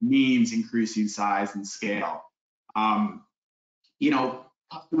level means increasing size and scale.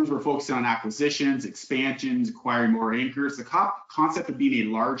 Customers were focusing on acquisitions, expansions, acquiring more anchors. The concept of being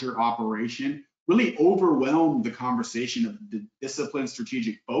a larger operation really overwhelmed the conversation of the disciplined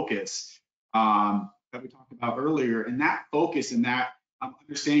strategic focus that we talked about earlier. And that focus and that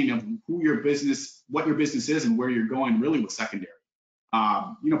understanding of who your business, what your business is, and where you're going really was secondary.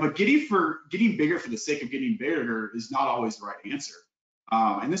 But getting bigger for the sake of getting bigger is not always the right answer.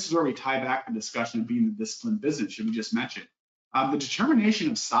 And this is where we tie back the discussion of being the disciplined business that we just mentioned. The determination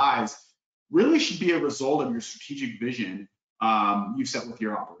of size really should be a result of your strategic vision you've set with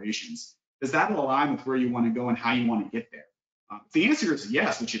your operations. Does that align with where you want to go and how you want to get there? If the answer is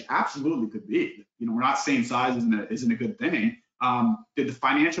yes, which it absolutely could be. We're not saying size isn't a good thing. Did the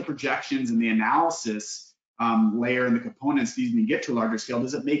financial projections and the analysis layer and the components needing to get to a larger scale,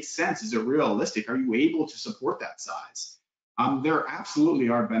 does it make sense? Is it realistic? Are you able to support that size? There absolutely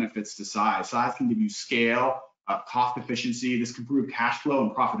are benefits to size. Size can give you scale, cost efficiency. This can improve cash flow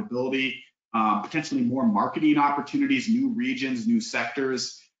and profitability, potentially more marketing opportunities, new regions, new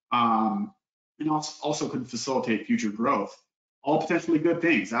sectors, and also could facilitate future growth. All potentially good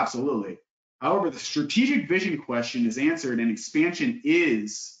things, absolutely. However, the strategic vision question is answered, and expansion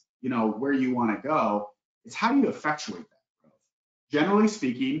is, where you want to go. It's how do you effectuate that growth? Generally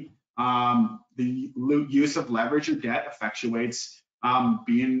speaking, the use of leverage or debt effectuates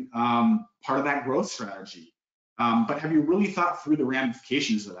being part of that growth strategy. But have you really thought through the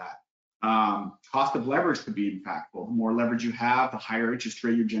ramifications of that? Cost of leverage could be impactful. The more leverage you have, the higher interest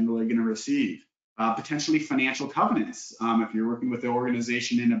rate you're generally going to receive. Potentially financial covenants. If you're working with an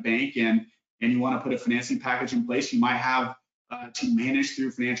organization in a bank and you want to put a financing package in place, you might have to manage through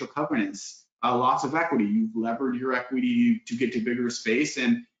financial covenants. Lots of equity. You've levered your equity to get to bigger space,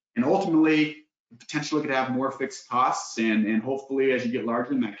 and ultimately potentially could have more fixed costs, and hopefully as you get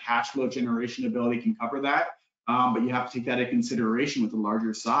larger, and that cash flow generation ability can cover that. But you have to take that into consideration with a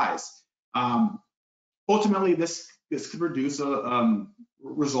larger size. Ultimately, this could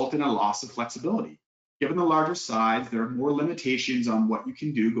result in a loss of flexibility. Given the larger size, there are more limitations on what you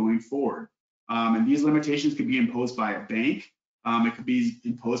can do going forward. And these limitations could be imposed by a bank. It could be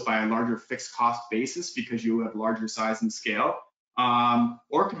imposed by a larger fixed cost basis because you have larger size and scale,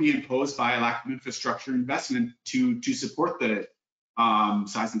 or it could be imposed by a lack of infrastructure investment to support the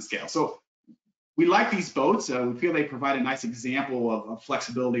size and scale. So we like these boats. We feel they provide a nice example of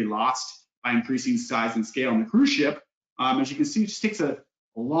flexibility lost by increasing size and scale. And the cruise ship, as you can see, just takes a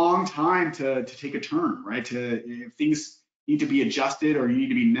long time to take a turn, right? If things need to be adjusted or you need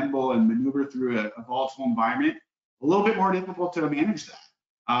to be nimble and maneuver through a volatile environment, a little bit more difficult to manage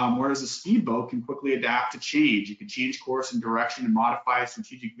that. Whereas a speedboat can quickly adapt to change. It can change course and direction and modify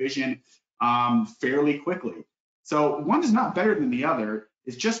strategic vision fairly quickly. So one is not better than the other.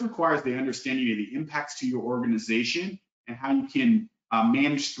 It just requires the understanding of the impacts to your organization and how you can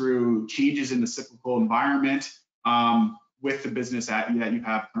manage through changes in the cyclical environment with the business that you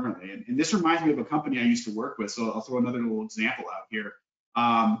have currently. And this reminds me of a company I used to work with. So I'll throw another little example out here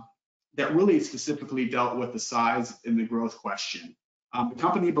that really specifically dealt with the size and the growth question. The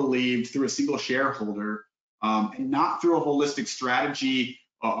company believed through a single shareholder and not through a holistic strategy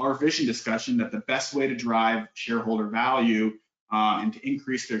or vision discussion that the best way to drive shareholder value and to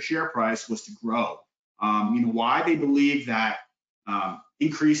increase their share price was to grow. Why they believe that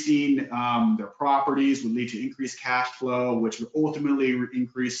increasing their properties would lead to increased cash flow, which would ultimately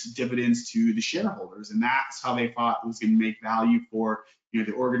increase dividends to the shareholders. And that's how they thought was going to make value for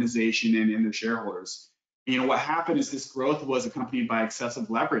the organization and their shareholders. What happened is this growth was accompanied by excessive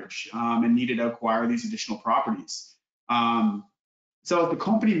leverage and needed to acquire these additional properties. So the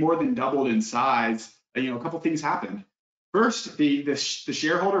company more than doubled in size. A couple things happened. First, the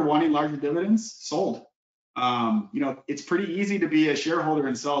shareholder wanting larger dividends sold. It's pretty easy to be a shareholder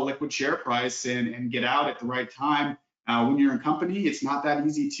and sell a liquid share price and get out at the right time. When you're in company, it's not that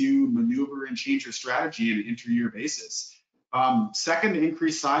easy to maneuver and change your strategy on an inter-year basis. Second, the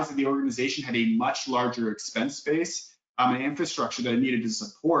increased size of the organization had a much larger expense base and infrastructure that it needed to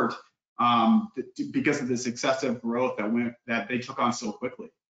support because of this excessive growth that they took on so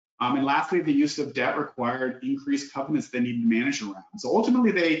quickly. And lastly, the use of debt required increased covenants they needed to manage around. So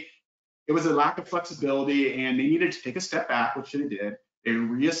ultimately, it was a lack of flexibility, and they needed to take a step back, which they did. They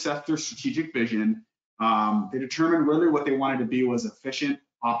reassessed their strategic vision. They determined really what they wanted to be was efficient,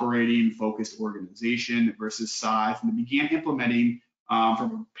 operating, focused organization versus size, and they began implementing,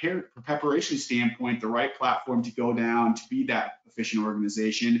 from a preparation standpoint, the right platform to go down to be that efficient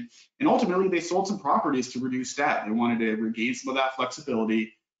organization. And ultimately, they sold some properties to reduce debt. They wanted to regain some of that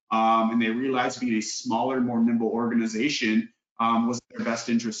flexibility, and they realized being a smaller, more nimble organization was in their best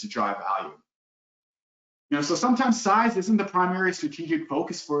interest to drive value. So sometimes size isn't the primary strategic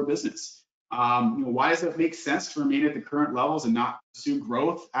focus for a business. Why does it make sense to remain at the current levels and not pursue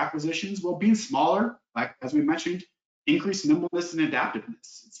growth acquisitions? Well, being smaller, like as we mentioned, increased nimbleness and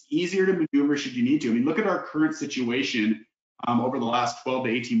adaptiveness. It's easier to maneuver should you need to. I mean, look at our current situation over the last 12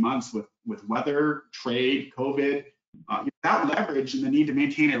 to 18 months with weather, trade, COVID. Without leverage and the need to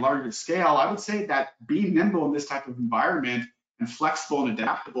maintain a larger scale, I would say that being nimble in this type of environment and flexible and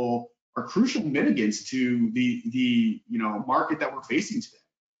adaptable are crucial mitigants to the market that we're facing today.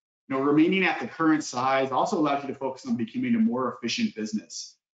 Remaining at the current size also allows you to focus on becoming a more efficient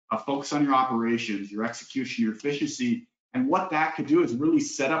business. Focus on your operations, your execution, your efficiency, and what that could do is really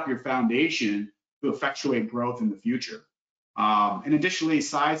set up your foundation to effectuate growth in the future. And additionally,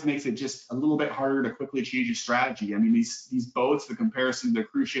 size makes it just a little bit harder to quickly change your strategy. I mean, these boats, the comparison to the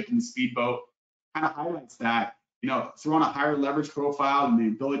cruise ship and the speedboat, kind of highlights that. Throwing a higher leverage profile and the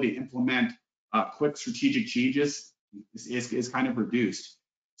ability to implement quick strategic changes is kind of reduced.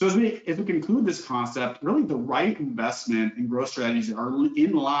 So as we conclude this concept, really the right investment and growth strategies are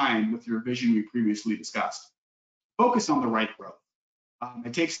in line with your vision we previously discussed. Focus on the right growth.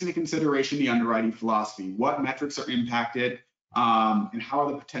 It takes into consideration the underwriting philosophy, what metrics are impacted, and how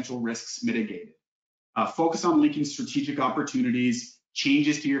are the potential risks mitigated. Focus on linking strategic opportunities,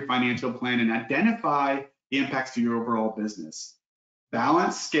 changes to your financial plan, and identify the impacts to your overall business.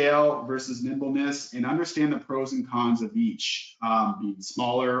 Balance scale versus nimbleness, and understand the pros and cons of each, being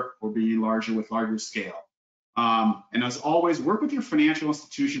smaller or being larger with larger scale. And as always, work with your financial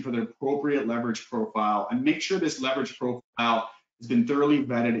institution for the appropriate leverage profile, and make sure this leverage profile has been thoroughly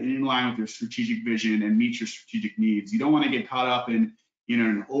vetted and in line with your strategic vision and meets your strategic needs. You don't want to get caught up in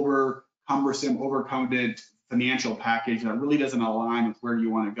an overcommitted financial package that really doesn't align with where you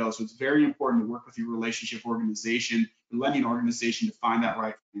want to go. So it's very important to work with your relationship organization, your lending organization, to find that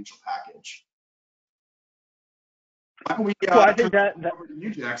right financial package. Why don't we I think that over to you,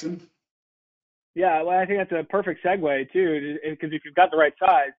 Jackson. Yeah, well, I think that's a perfect segue too, because if you've got the right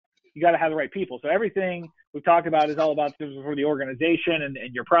size, you got to have the right people. So everything we've talked about is all about for the organization and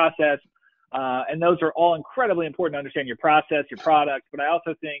your process, and those are all incredibly important to understand your process, your product. But I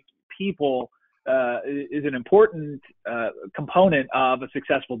also think people is an important component of a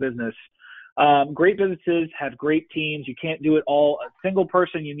successful business. Great businesses have great teams. You can't do it all a single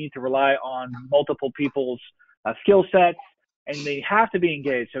person. You need to rely on multiple people's skill sets, and they have to be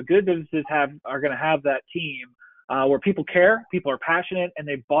engaged. So good businesses are going to have that team where people care, people are passionate, and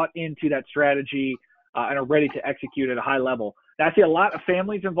they've bought into that strategy and are ready to execute at a high level. Now, I see a lot of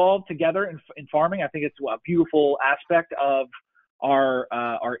families involved together in farming. I think it's a beautiful aspect of our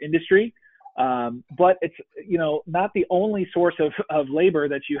industry. But it's, not the only source of labor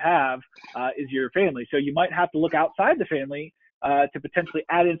that you have is your family. So you might have to look outside the family to potentially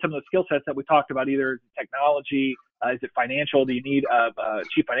add in some of the skill sets that we talked about, either technology, is it financial? Do you need a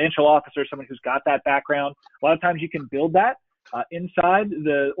chief financial officer, someone who's got that background? A lot of times you can build that inside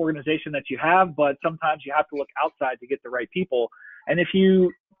the organization that you have, but sometimes you have to look outside to get the right people. And if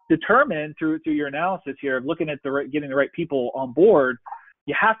you determine through your analysis here of looking at getting the right people on board,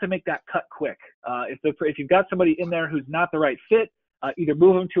 you have to make that cut quick. If you've got somebody in there who's not the right fit, either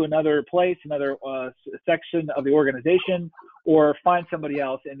move them to another place, another section of the organization, or find somebody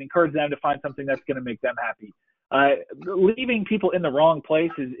else and encourage them to find something that's going to make them happy. Leaving people in the wrong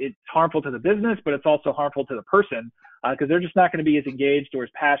place it's harmful to the business, but it's also harmful to the person because they're just not going to be as engaged or as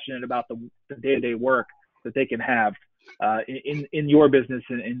passionate about the day-to-day work that they can have in your business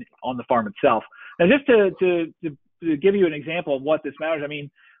and on the farm itself. Now, just to give you an example of what this matters, I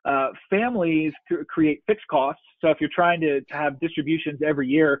mean, families create fixed costs. So if you're trying to have distributions every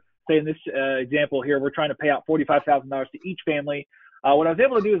year, say in this example here, we're trying to pay out $45,000 to each family. What I was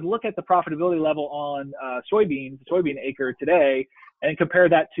able to do is look at the profitability level on soybean acre today, and compare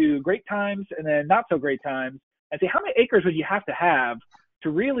that to great times and then not so great times, and say how many acres would you have to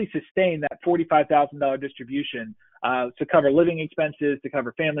really sustain that $45,000 distribution to cover living expenses, to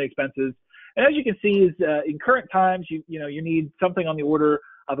cover family expenses. And as you can see, is in current times, you need something on the order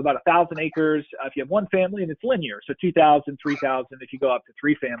of about 1,000 acres if you have one family, and it's linear, so 2,000, 3,000 if you go up to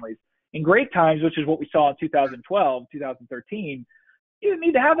 3 families. In great times, which is what we saw in 2012, 2013, you didn't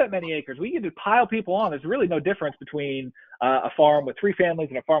need to have that many acres. We could just pile people on. There's really no difference between a farm with 3 families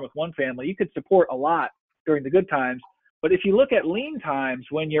and a farm with 1 family. You could support a lot during the good times. But if you look at lean times,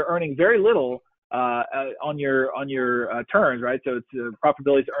 when you're earning very little on your turns, right? So it's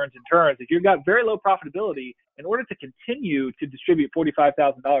profitability to earns and turns. If you've got very low profitability, in order to continue to distribute $45,000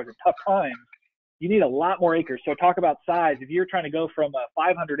 in tough times, you need a lot more acres. So talk about size. If you're trying to go from a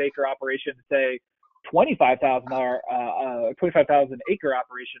 500-acre operation to say 25,000 acre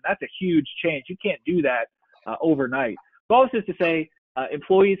operation, that's a huge change. You can't do that overnight. So all this is to say,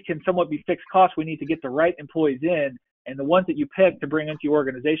 employees can somewhat be fixed costs. We need to get the right employees in, and the ones that you pick to bring into your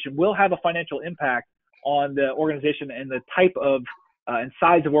organization will have a financial impact on the organization and the type of and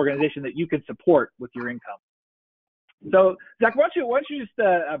size of organization that you can support with your income. So, Zach, why don't you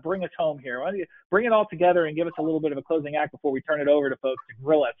just bring us home here? Why don't you bring it all together and give us a little bit of a closing act before we turn it over to folks to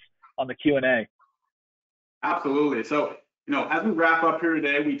grill us on the Q&A? Absolutely. So, as we wrap up here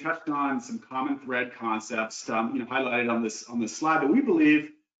today, we touched on some common thread concepts, highlighted on this slide that we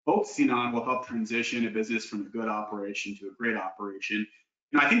believe focusing on will help transition a business from a good operation to a great operation.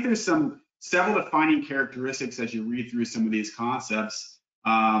 I think there's several defining characteristics as you read through some of these concepts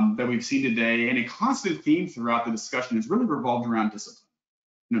that we've seen today, and a constant theme throughout the discussion is really revolved around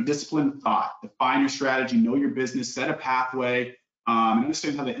discipline. Disciplined thought, define your strategy, know your business, set a pathway, and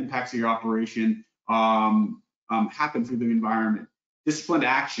understand how the impacts of your operation happen through the environment. Disciplined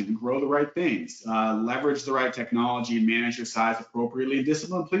action, grow the right things, leverage the right technology, and manage your size appropriately. And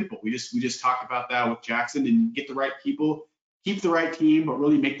disciplined people. We just talked about that with Jackson, and get the right people, keep the right team, but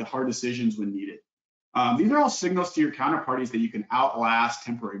really make the hard decisions when needed. These are all signals to your counterparties that you can outlast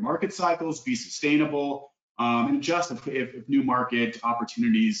temporary market cycles, be sustainable, and adjust if new market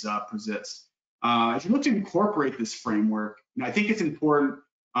opportunities persist. As you look to incorporate this framework, I think it's important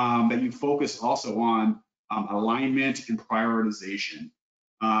that you focus also on alignment and prioritization.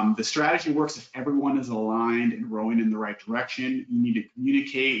 The strategy works if everyone is aligned and rowing in the right direction. You need to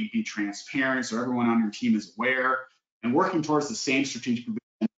communicate and be transparent so everyone on your team is aware and working towards the same strategic vision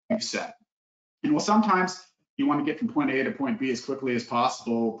you've set. And while sometimes you want to get from point A to point B as quickly as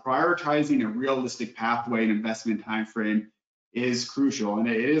possible, prioritizing a realistic pathway and investment timeframe is crucial. And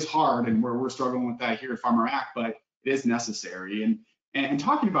it is hard, and we're struggling with that here at Farmer Mac, but it is necessary. And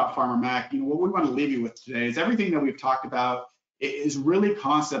talking about Farmer Mac, what we want to leave you with today is everything that we've talked about is really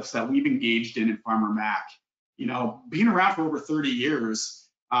concepts that we've engaged in Farmer Mac. Being around for over 30 years,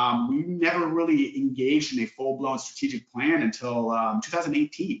 we never really engaged in a full-blown strategic plan until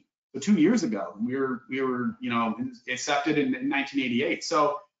 2018. So 2 years ago, we were accepted in 1988.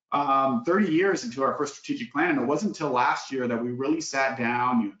 So 30 years into our first strategic plan, and it wasn't until last year that we really sat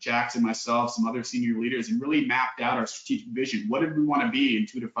down, Jackson, myself, some other senior leaders, and really mapped out our strategic vision. What did we want to be in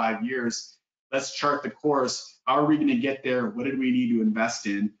 2 to 5 years? Let's chart the course. How are we going to get there? What did we need to invest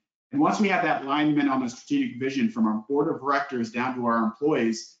in? And once we had that alignment on the strategic vision from our board of directors down to our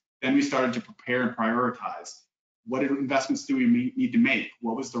employees, then we started to prepare and prioritize. What investments do we need to make?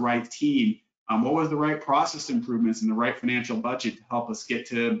 What was the right team? What was the right process improvements and the right financial budget to help us get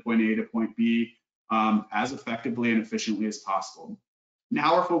to point A to point B as effectively and efficiently as possible?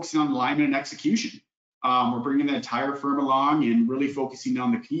 Now we're focusing on alignment and execution. We're bringing the entire firm along and really focusing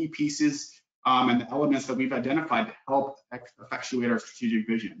on the key pieces and the elements that we've identified to help effectuate our strategic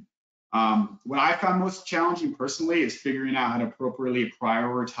vision. What I found most challenging personally is figuring out how to appropriately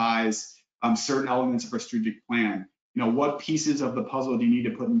prioritize certain elements of our strategic plan. What pieces of the puzzle do you need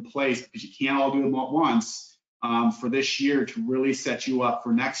to put in place, because you can't all do them at once for this year to really set you up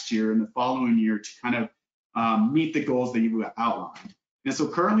for next year and the following year to kind of meet the goals that you outlined. And so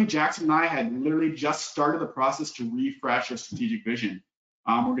currently, Jackson and I had literally just started the process to refresh our strategic vision.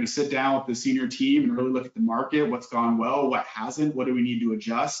 We're going to sit down with the senior team and really look at the market, what's gone well, what hasn't, what do we need to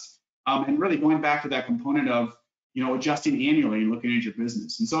adjust, and really going back to that component of adjusting annually and looking at your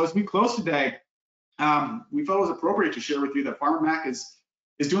business. And so as we close today, we felt it was appropriate to share with you that Farmer Mac is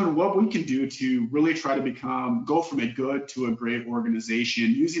doing what we can do to really try to go from a good to a great organization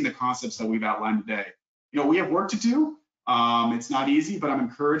using the concepts that we've outlined today. We have work to do, It's not easy, but I'm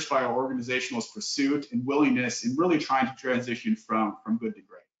encouraged by our organizational pursuit and willingness in really trying to transition from good to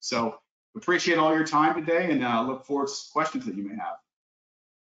great. So appreciate all your time today, and look forward to questions that you may have.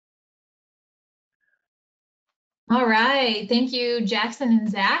 All right. Thank you, Jackson and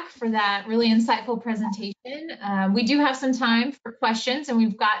Zach, for that really insightful presentation. We do have some time for questions, and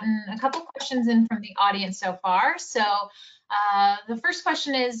we've gotten a couple questions in from the audience so far. So the first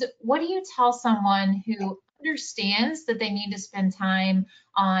question is, what do you tell someone who understands that they need to spend time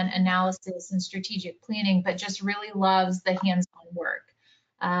on analysis and strategic planning, but just really loves the hands-on work?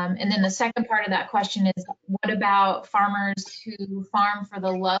 And then the second part of that question is, what about farmers who farm for the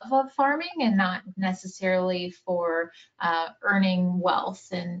love of farming and not necessarily for earning wealth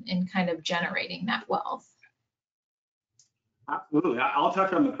and kind of generating that wealth? Absolutely. I'll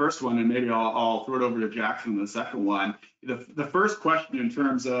touch on the first one, and maybe I'll throw it over to Jackson on the second one. The first question in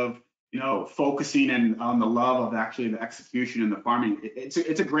terms of focusing on the love of actually the execution and the farming, it's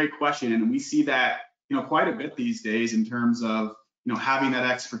a great question, and we see that quite a bit these days in terms of having that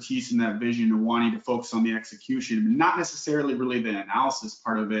expertise and that vision and wanting to focus on the execution, not necessarily really the analysis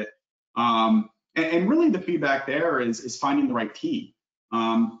part of it. And really the feedback there is finding the right team.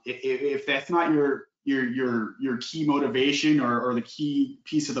 If that's not your key motivation or the key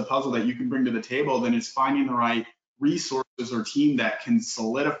piece of the puzzle that you can bring to the table, then it's finding the right resources or team that can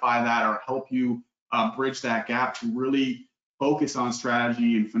solidify that or help you bridge that gap to really focus on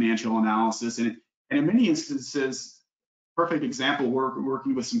strategy and financial analysis. And in many instances, perfect example, we're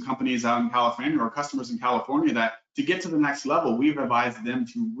working with some companies out in California or customers in California that to get to the next level, we've advised them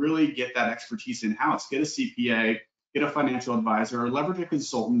to really get that expertise in-house, get a CPA, get a financial advisor, or leverage a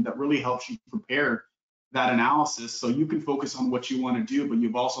consultant that really helps you prepare that analysis so you can focus on what you want to do, but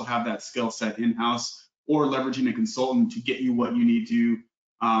you've also have that skill set in-house, or leveraging a consultant to get you what you need to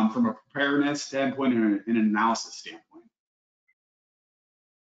from a preparedness standpoint and an analysis standpoint.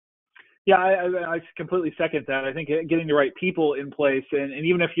 Yeah, I completely second that. I think getting the right people in place, and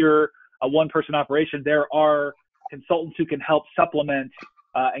even if you're a one-person operation, there are consultants who can help supplement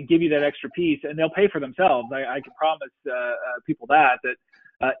and give you that extra piece, and they'll pay for themselves. I can promise people that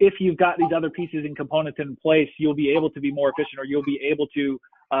if you've got these other pieces and components in place, you'll be able to be more efficient, or you'll be able to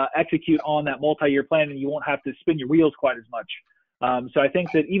execute on that multi-year plan, and you won't have to spin your wheels quite as much. So I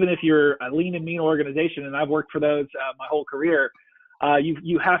think that even if you're a lean and mean organization, and I've worked for those my whole career,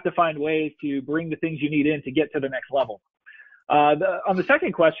 you have to find ways to bring the things you need in to get to the next level. On the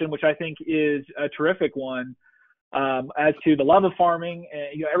second question, which I think is a terrific one, as to the love of farming,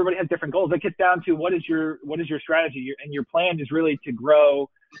 everybody has different goals. It gets down to what is your strategy, and your plan is really to grow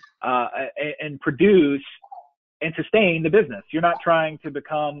and produce and sustain the business. You're not trying to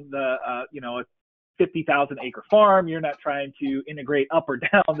become a 50,000 acre farm. You're not trying to integrate up or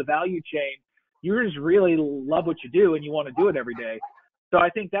down the value chain. You just really love what you do and you want to do it every day. So I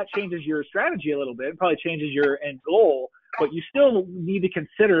think that changes your strategy a little bit. It probably changes your end goal, but you still need to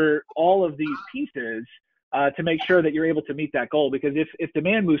consider all of these pieces to make sure that you're able to meet that goal. Because if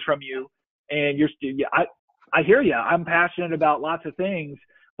demand moves from you and I hear you, I'm passionate about lots of things,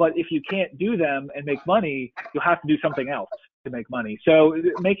 but if you can't do them and make money, you'll have to do something else to make money. So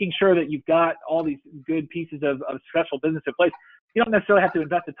making sure that you've got all these good pieces of special business in place. You don't necessarily have to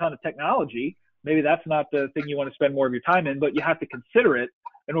invest a ton of technology. Maybe that's not the thing you want to spend more of your time in, but you have to consider it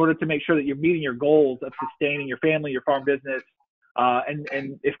in order to make sure that you're meeting your goals of sustaining your family, your farm business.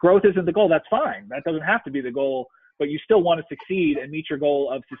 And if growth isn't the goal, that's fine. That doesn't have to be the goal, but you still want to succeed and meet your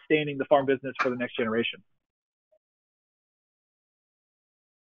goal of sustaining the farm business for the next generation.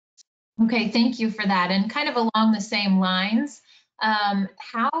 Okay, thank you for that. And kind of along the same lines,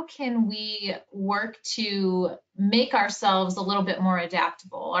 how can we work to make ourselves a little bit more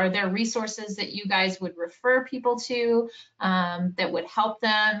adaptable? Are there resources that you guys would refer people to that would help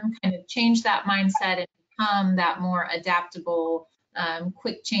them kind of change that mindset and become that more adaptable,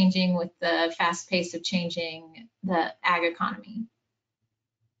 quick changing with the fast pace of changing the ag economy?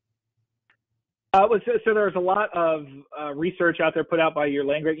 So there's a lot of research out there put out by your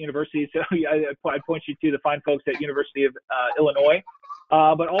land-grant university. So I'd point you to the fine folks at University of Illinois,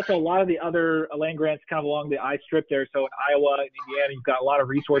 but also a lot of the other land grants kind of along the I strip there. So in Iowa and Indiana, you've got a lot of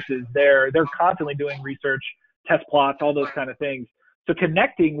resources there. They're constantly doing research, test plots, all those kind of things. So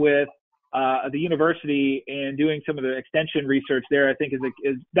connecting with the university and doing some of the extension research there, I think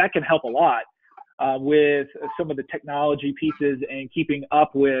is that can help a lot with some of the technology pieces and keeping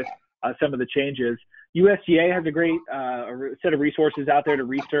up with some of the changes. USDA has a great set of resources out there to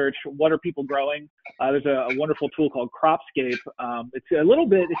research what are people growing. There's a wonderful tool called Cropscape. It's a little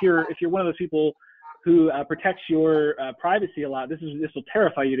bit, if you're one of those people who protects your privacy a lot, this will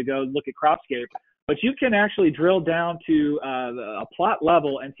terrify you to go look at Cropscape. but you can actually drill down to a plot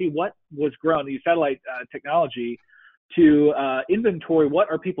level and see what was grown, the satellite technology, to inventory what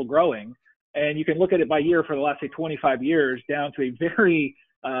are people growing. And you can look at it by year for the last, say, 25 years down to a very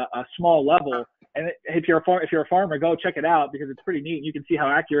a small level. And if you're a farmer, go check it out because it's pretty neat. You can see how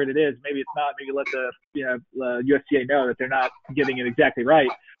accurate it is. Maybe it's not. Maybe let the USDA know that they're not getting it exactly right.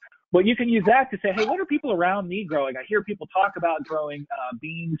 But you can use that to say, hey, what are people around me growing? I hear people talk about growing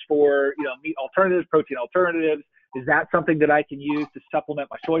beans for meat alternatives, protein alternatives. Is that something that I can use to supplement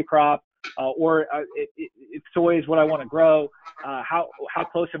my soy crop? Or if soy is what I want to grow, how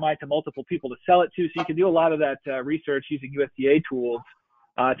close am I to multiple people to sell it to? So you can do a lot of that research using USDA tools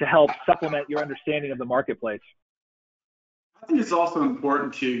to help supplement your understanding of the marketplace. I think it's also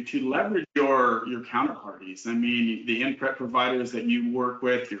important to leverage your counterparties. I mean, the input providers that you work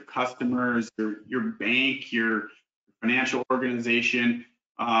with, your customers, your bank, your financial organization,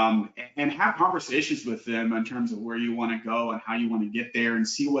 and have conversations with them in terms of where you want to go and how you want to get there, and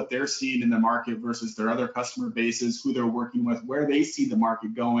see what they're seeing in the market versus their other customer bases, who they're working with, where they see the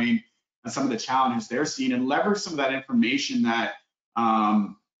market going, and some of the challenges they're seeing, and leverage some of that information that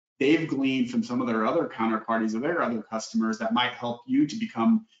they've gleaned from some of their other counterparties or their other customers that might help you to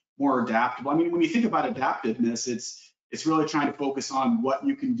become more adaptable. I mean, when you think about adaptiveness, it's really trying to focus on what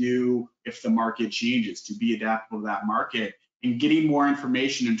you can do if the market changes to be adaptable to that market, and getting more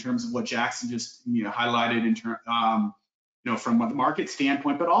information in terms of what Jackson just highlighted in terms from a market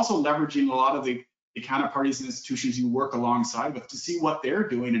standpoint, but also leveraging a lot of the counterparties and institutions you work alongside with to see what they're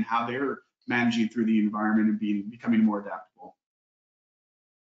doing and how they're managing through the environment and becoming more adaptable.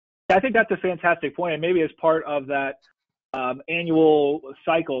 I think that's a fantastic point, and maybe as part of that annual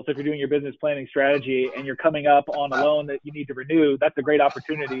cycle, so if you're doing your business planning strategy and you're coming up on a loan that you need to renew, that's a great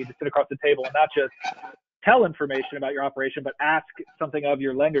opportunity to sit across the table and not just tell information about your operation, but ask something of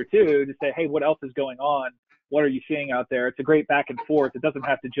your lender too, to say, hey, what else is going on? What are you seeing out there? It's a great back and forth. It doesn't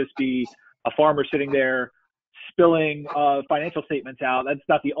have to just be a farmer sitting there spilling financial statements out. That's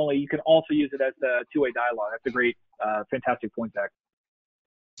not the only, you can also use it as a two-way dialogue. That's a great, fantastic point, Zach.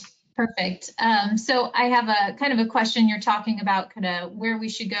 Perfect. So I have a kind of a question. You're talking about kind of where we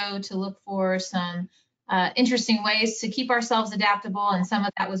should go to look for some interesting ways to keep ourselves adaptable, and some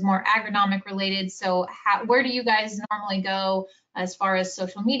of that was more agronomic related. So where do you guys normally go as far as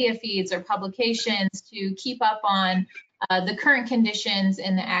social media feeds or publications to keep up on the current conditions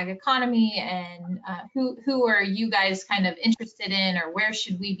in the ag economy, and who are you guys kind of interested in, or where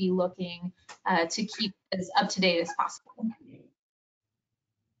should we be looking to keep as up to date as possible?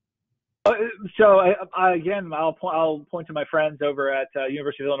 So again, I'll point to my friends over at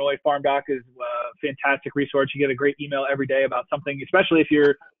University of Illinois. FarmDoc is a fantastic resource. You get a great email every day about something, especially if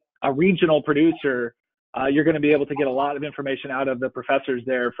you're a regional producer. You're going to be able to get a lot of information out of the professors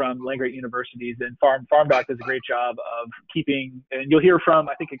there from land-grant universities, and FarmDoc does a great job of keeping, and you'll hear from,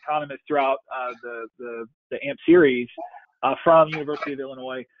 I think, economists throughout the AMP series from University of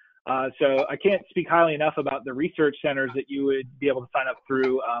Illinois. So I can't speak highly enough about the research centers that you would be able to sign up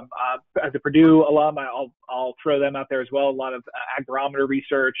through. As a Purdue alum, I'll throw them out there as well. A lot of ag barometer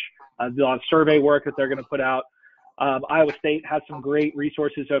research, a lot of survey work that they're going to put out. Iowa State has some great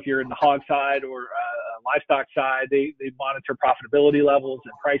resources. So if you're in the hog side or livestock side, they monitor profitability levels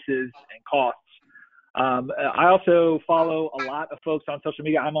and prices and costs. I also follow a lot of folks on social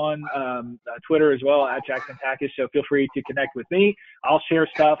media. I'm on Twitter as well, at Jackson Takach, so feel free to connect with me. I'll share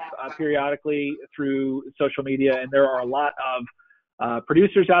stuff periodically through social media, and there are a lot of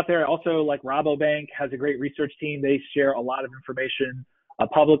producers out there. Also, like Rabobank has a great research team. They share a lot of information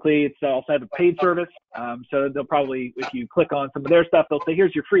publicly. It's also have a paid service, so they'll probably, if you click on some of their stuff, they'll say,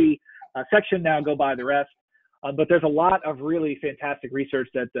 here's your free section, now go buy the rest. But there's a lot of really fantastic research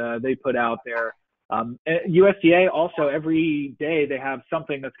that they put out there. USDA also, every day they have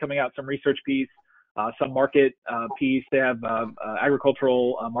something that's coming out, some research piece, some market piece. They have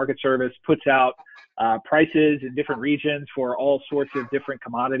agricultural market service puts out prices in different regions for all sorts of different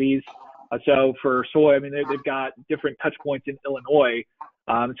commodities. So for soy, I mean, they've got different touch points in Illinois.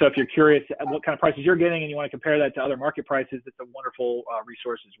 So if you're curious what kind of prices you're getting and you want to compare that to other market prices, it's a wonderful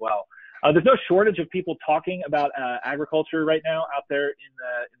resource as well. There's no shortage of people talking about agriculture right now out there in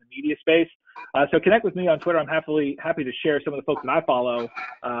the media space. So connect with me on Twitter. I'm happy to share some of the folks that I follow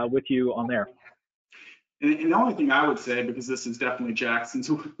with you on there. And the only thing I would say, because this is definitely Jackson's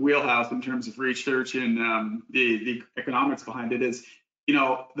wheelhouse in terms of research and the economics behind it, is,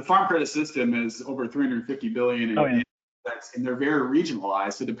 the farm credit system is over $350 billion and they're very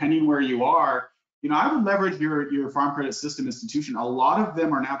regionalized. So depending where you are, I would leverage your farm credit system institution. A lot of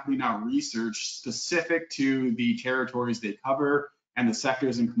them are now putting out research specific to the territories they cover and the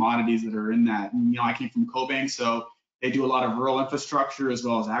sectors and commodities that are in that. And, I came from Cobank, so they do a lot of rural infrastructure as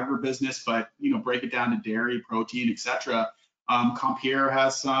well as agribusiness, but, break it down to dairy, protein, etc. Carpenter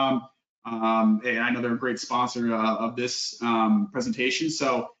has some, and I know they're a great sponsor of this presentation.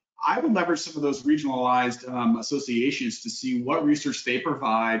 So I would leverage some of those regionalized associations to see what research they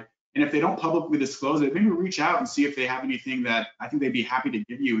provide. And if they don't publicly disclose it, maybe reach out and see if they have anything that I think they'd be happy to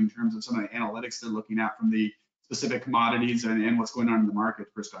give you in terms of some of the analytics they're looking at from the specific commodities and what's going on in the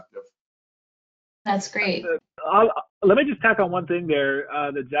market perspective. That's great. Let me just tack on one thing there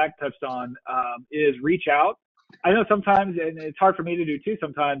that Zack touched on, is reach out. I know sometimes, and it's hard for me to do too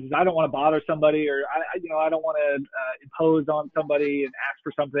sometimes, is I don't want to bother somebody, or I don't want to impose on somebody and ask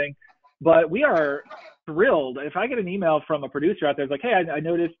for something. But we are thrilled if I get an email from a producer out there, it's like, hey, I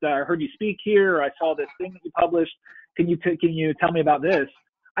noticed, I heard you speak here, or I saw this thing that you published. Can you tell me about this?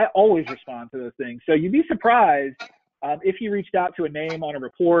 I always respond to those things. So you'd be surprised if you reached out to a name on a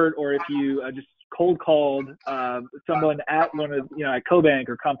report, or if you just cold called someone at one of, at Cobank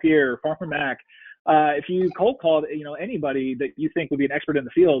or Carpenter or Farmer Mac. If you cold called, anybody that you think would be an expert in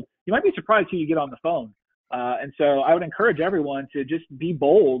the field, you might be surprised who you get on the phone. And so I would encourage everyone to just be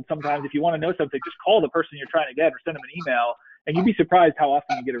bold. Sometimes if you want to know something, just call the person you're trying to get or send them an email, and you'd be surprised how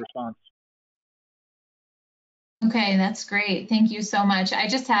often you get a response. Okay, that's great. Thank you so much. I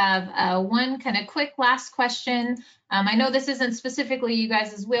just have one kind of quick last question. I know this isn't specifically you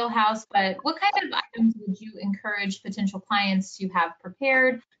guys' wheelhouse, but what kind of items would you encourage potential clients to have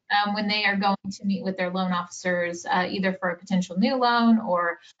prepared when they are going to meet with their loan officers, either for a potential new loan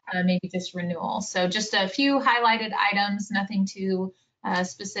or maybe just renewal? So just a few highlighted items, nothing too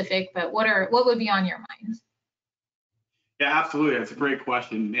specific, but what would be on your mind? Yeah, absolutely. That's a great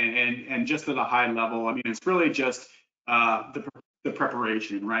question. And just at a high level, I mean, it's really just the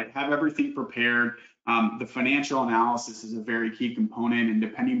preparation, right? Have everything prepared. The financial analysis is a very key component, and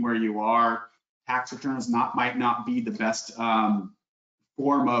depending where you are, tax returns might not be the best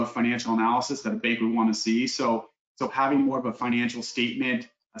form of financial analysis that a bank would want to see. So having more of a financial statement,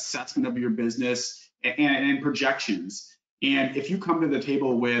 assessment of your business, and projections. And if you come to the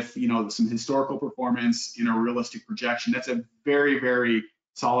table with, some historical performance in a realistic projection, that's a very, very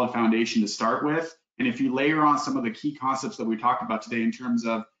solid foundation to start with. And if you layer on some of the key concepts that we talked about today in terms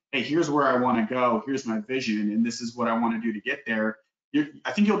of, hey, here's where I want to go, here's my vision, and this is what I want to do to get there,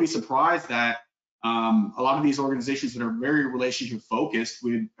 I think you'll be surprised that a lot of these organizations that are very relationship focused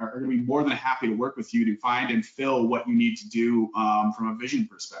are going to be more than happy to work with you to find and fill what you need to do from a vision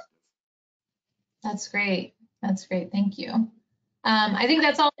perspective. That's great. That's great. Thank you. I think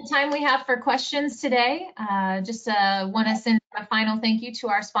that's all the time we have for questions today. Just want to send a final thank you to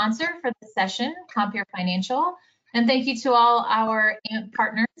our sponsor for the session, Compere Financial. And thank you to all our AMP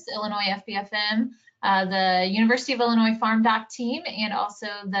partners, Illinois FBFM, the University of Illinois Farm Doc team, and also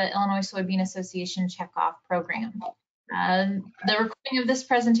the Illinois Soybean Association Checkoff program. The recording of this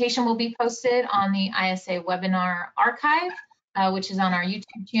presentation will be posted on the ISA webinar archive, which is on our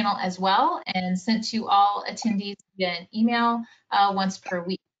YouTube channel as well, and sent to all attendees via an email once per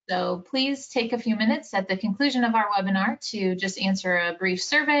week. So please take a few minutes at the conclusion of our webinar to just answer a brief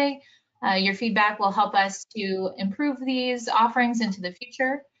survey. Your feedback will help us to improve these offerings into the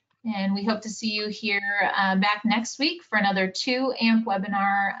future. And we hope to see you here back next week for another 2 AMP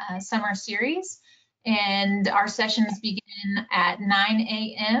webinar summer series. And our sessions begin at 9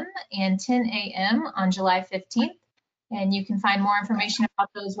 a.m. and 10 a.m. on July 15th. And you can find more information about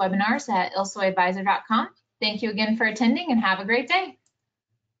those webinars at ilsoyadvisor.com. Thank you again for attending, and have a great day.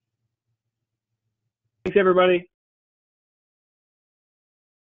 Thanks, everybody.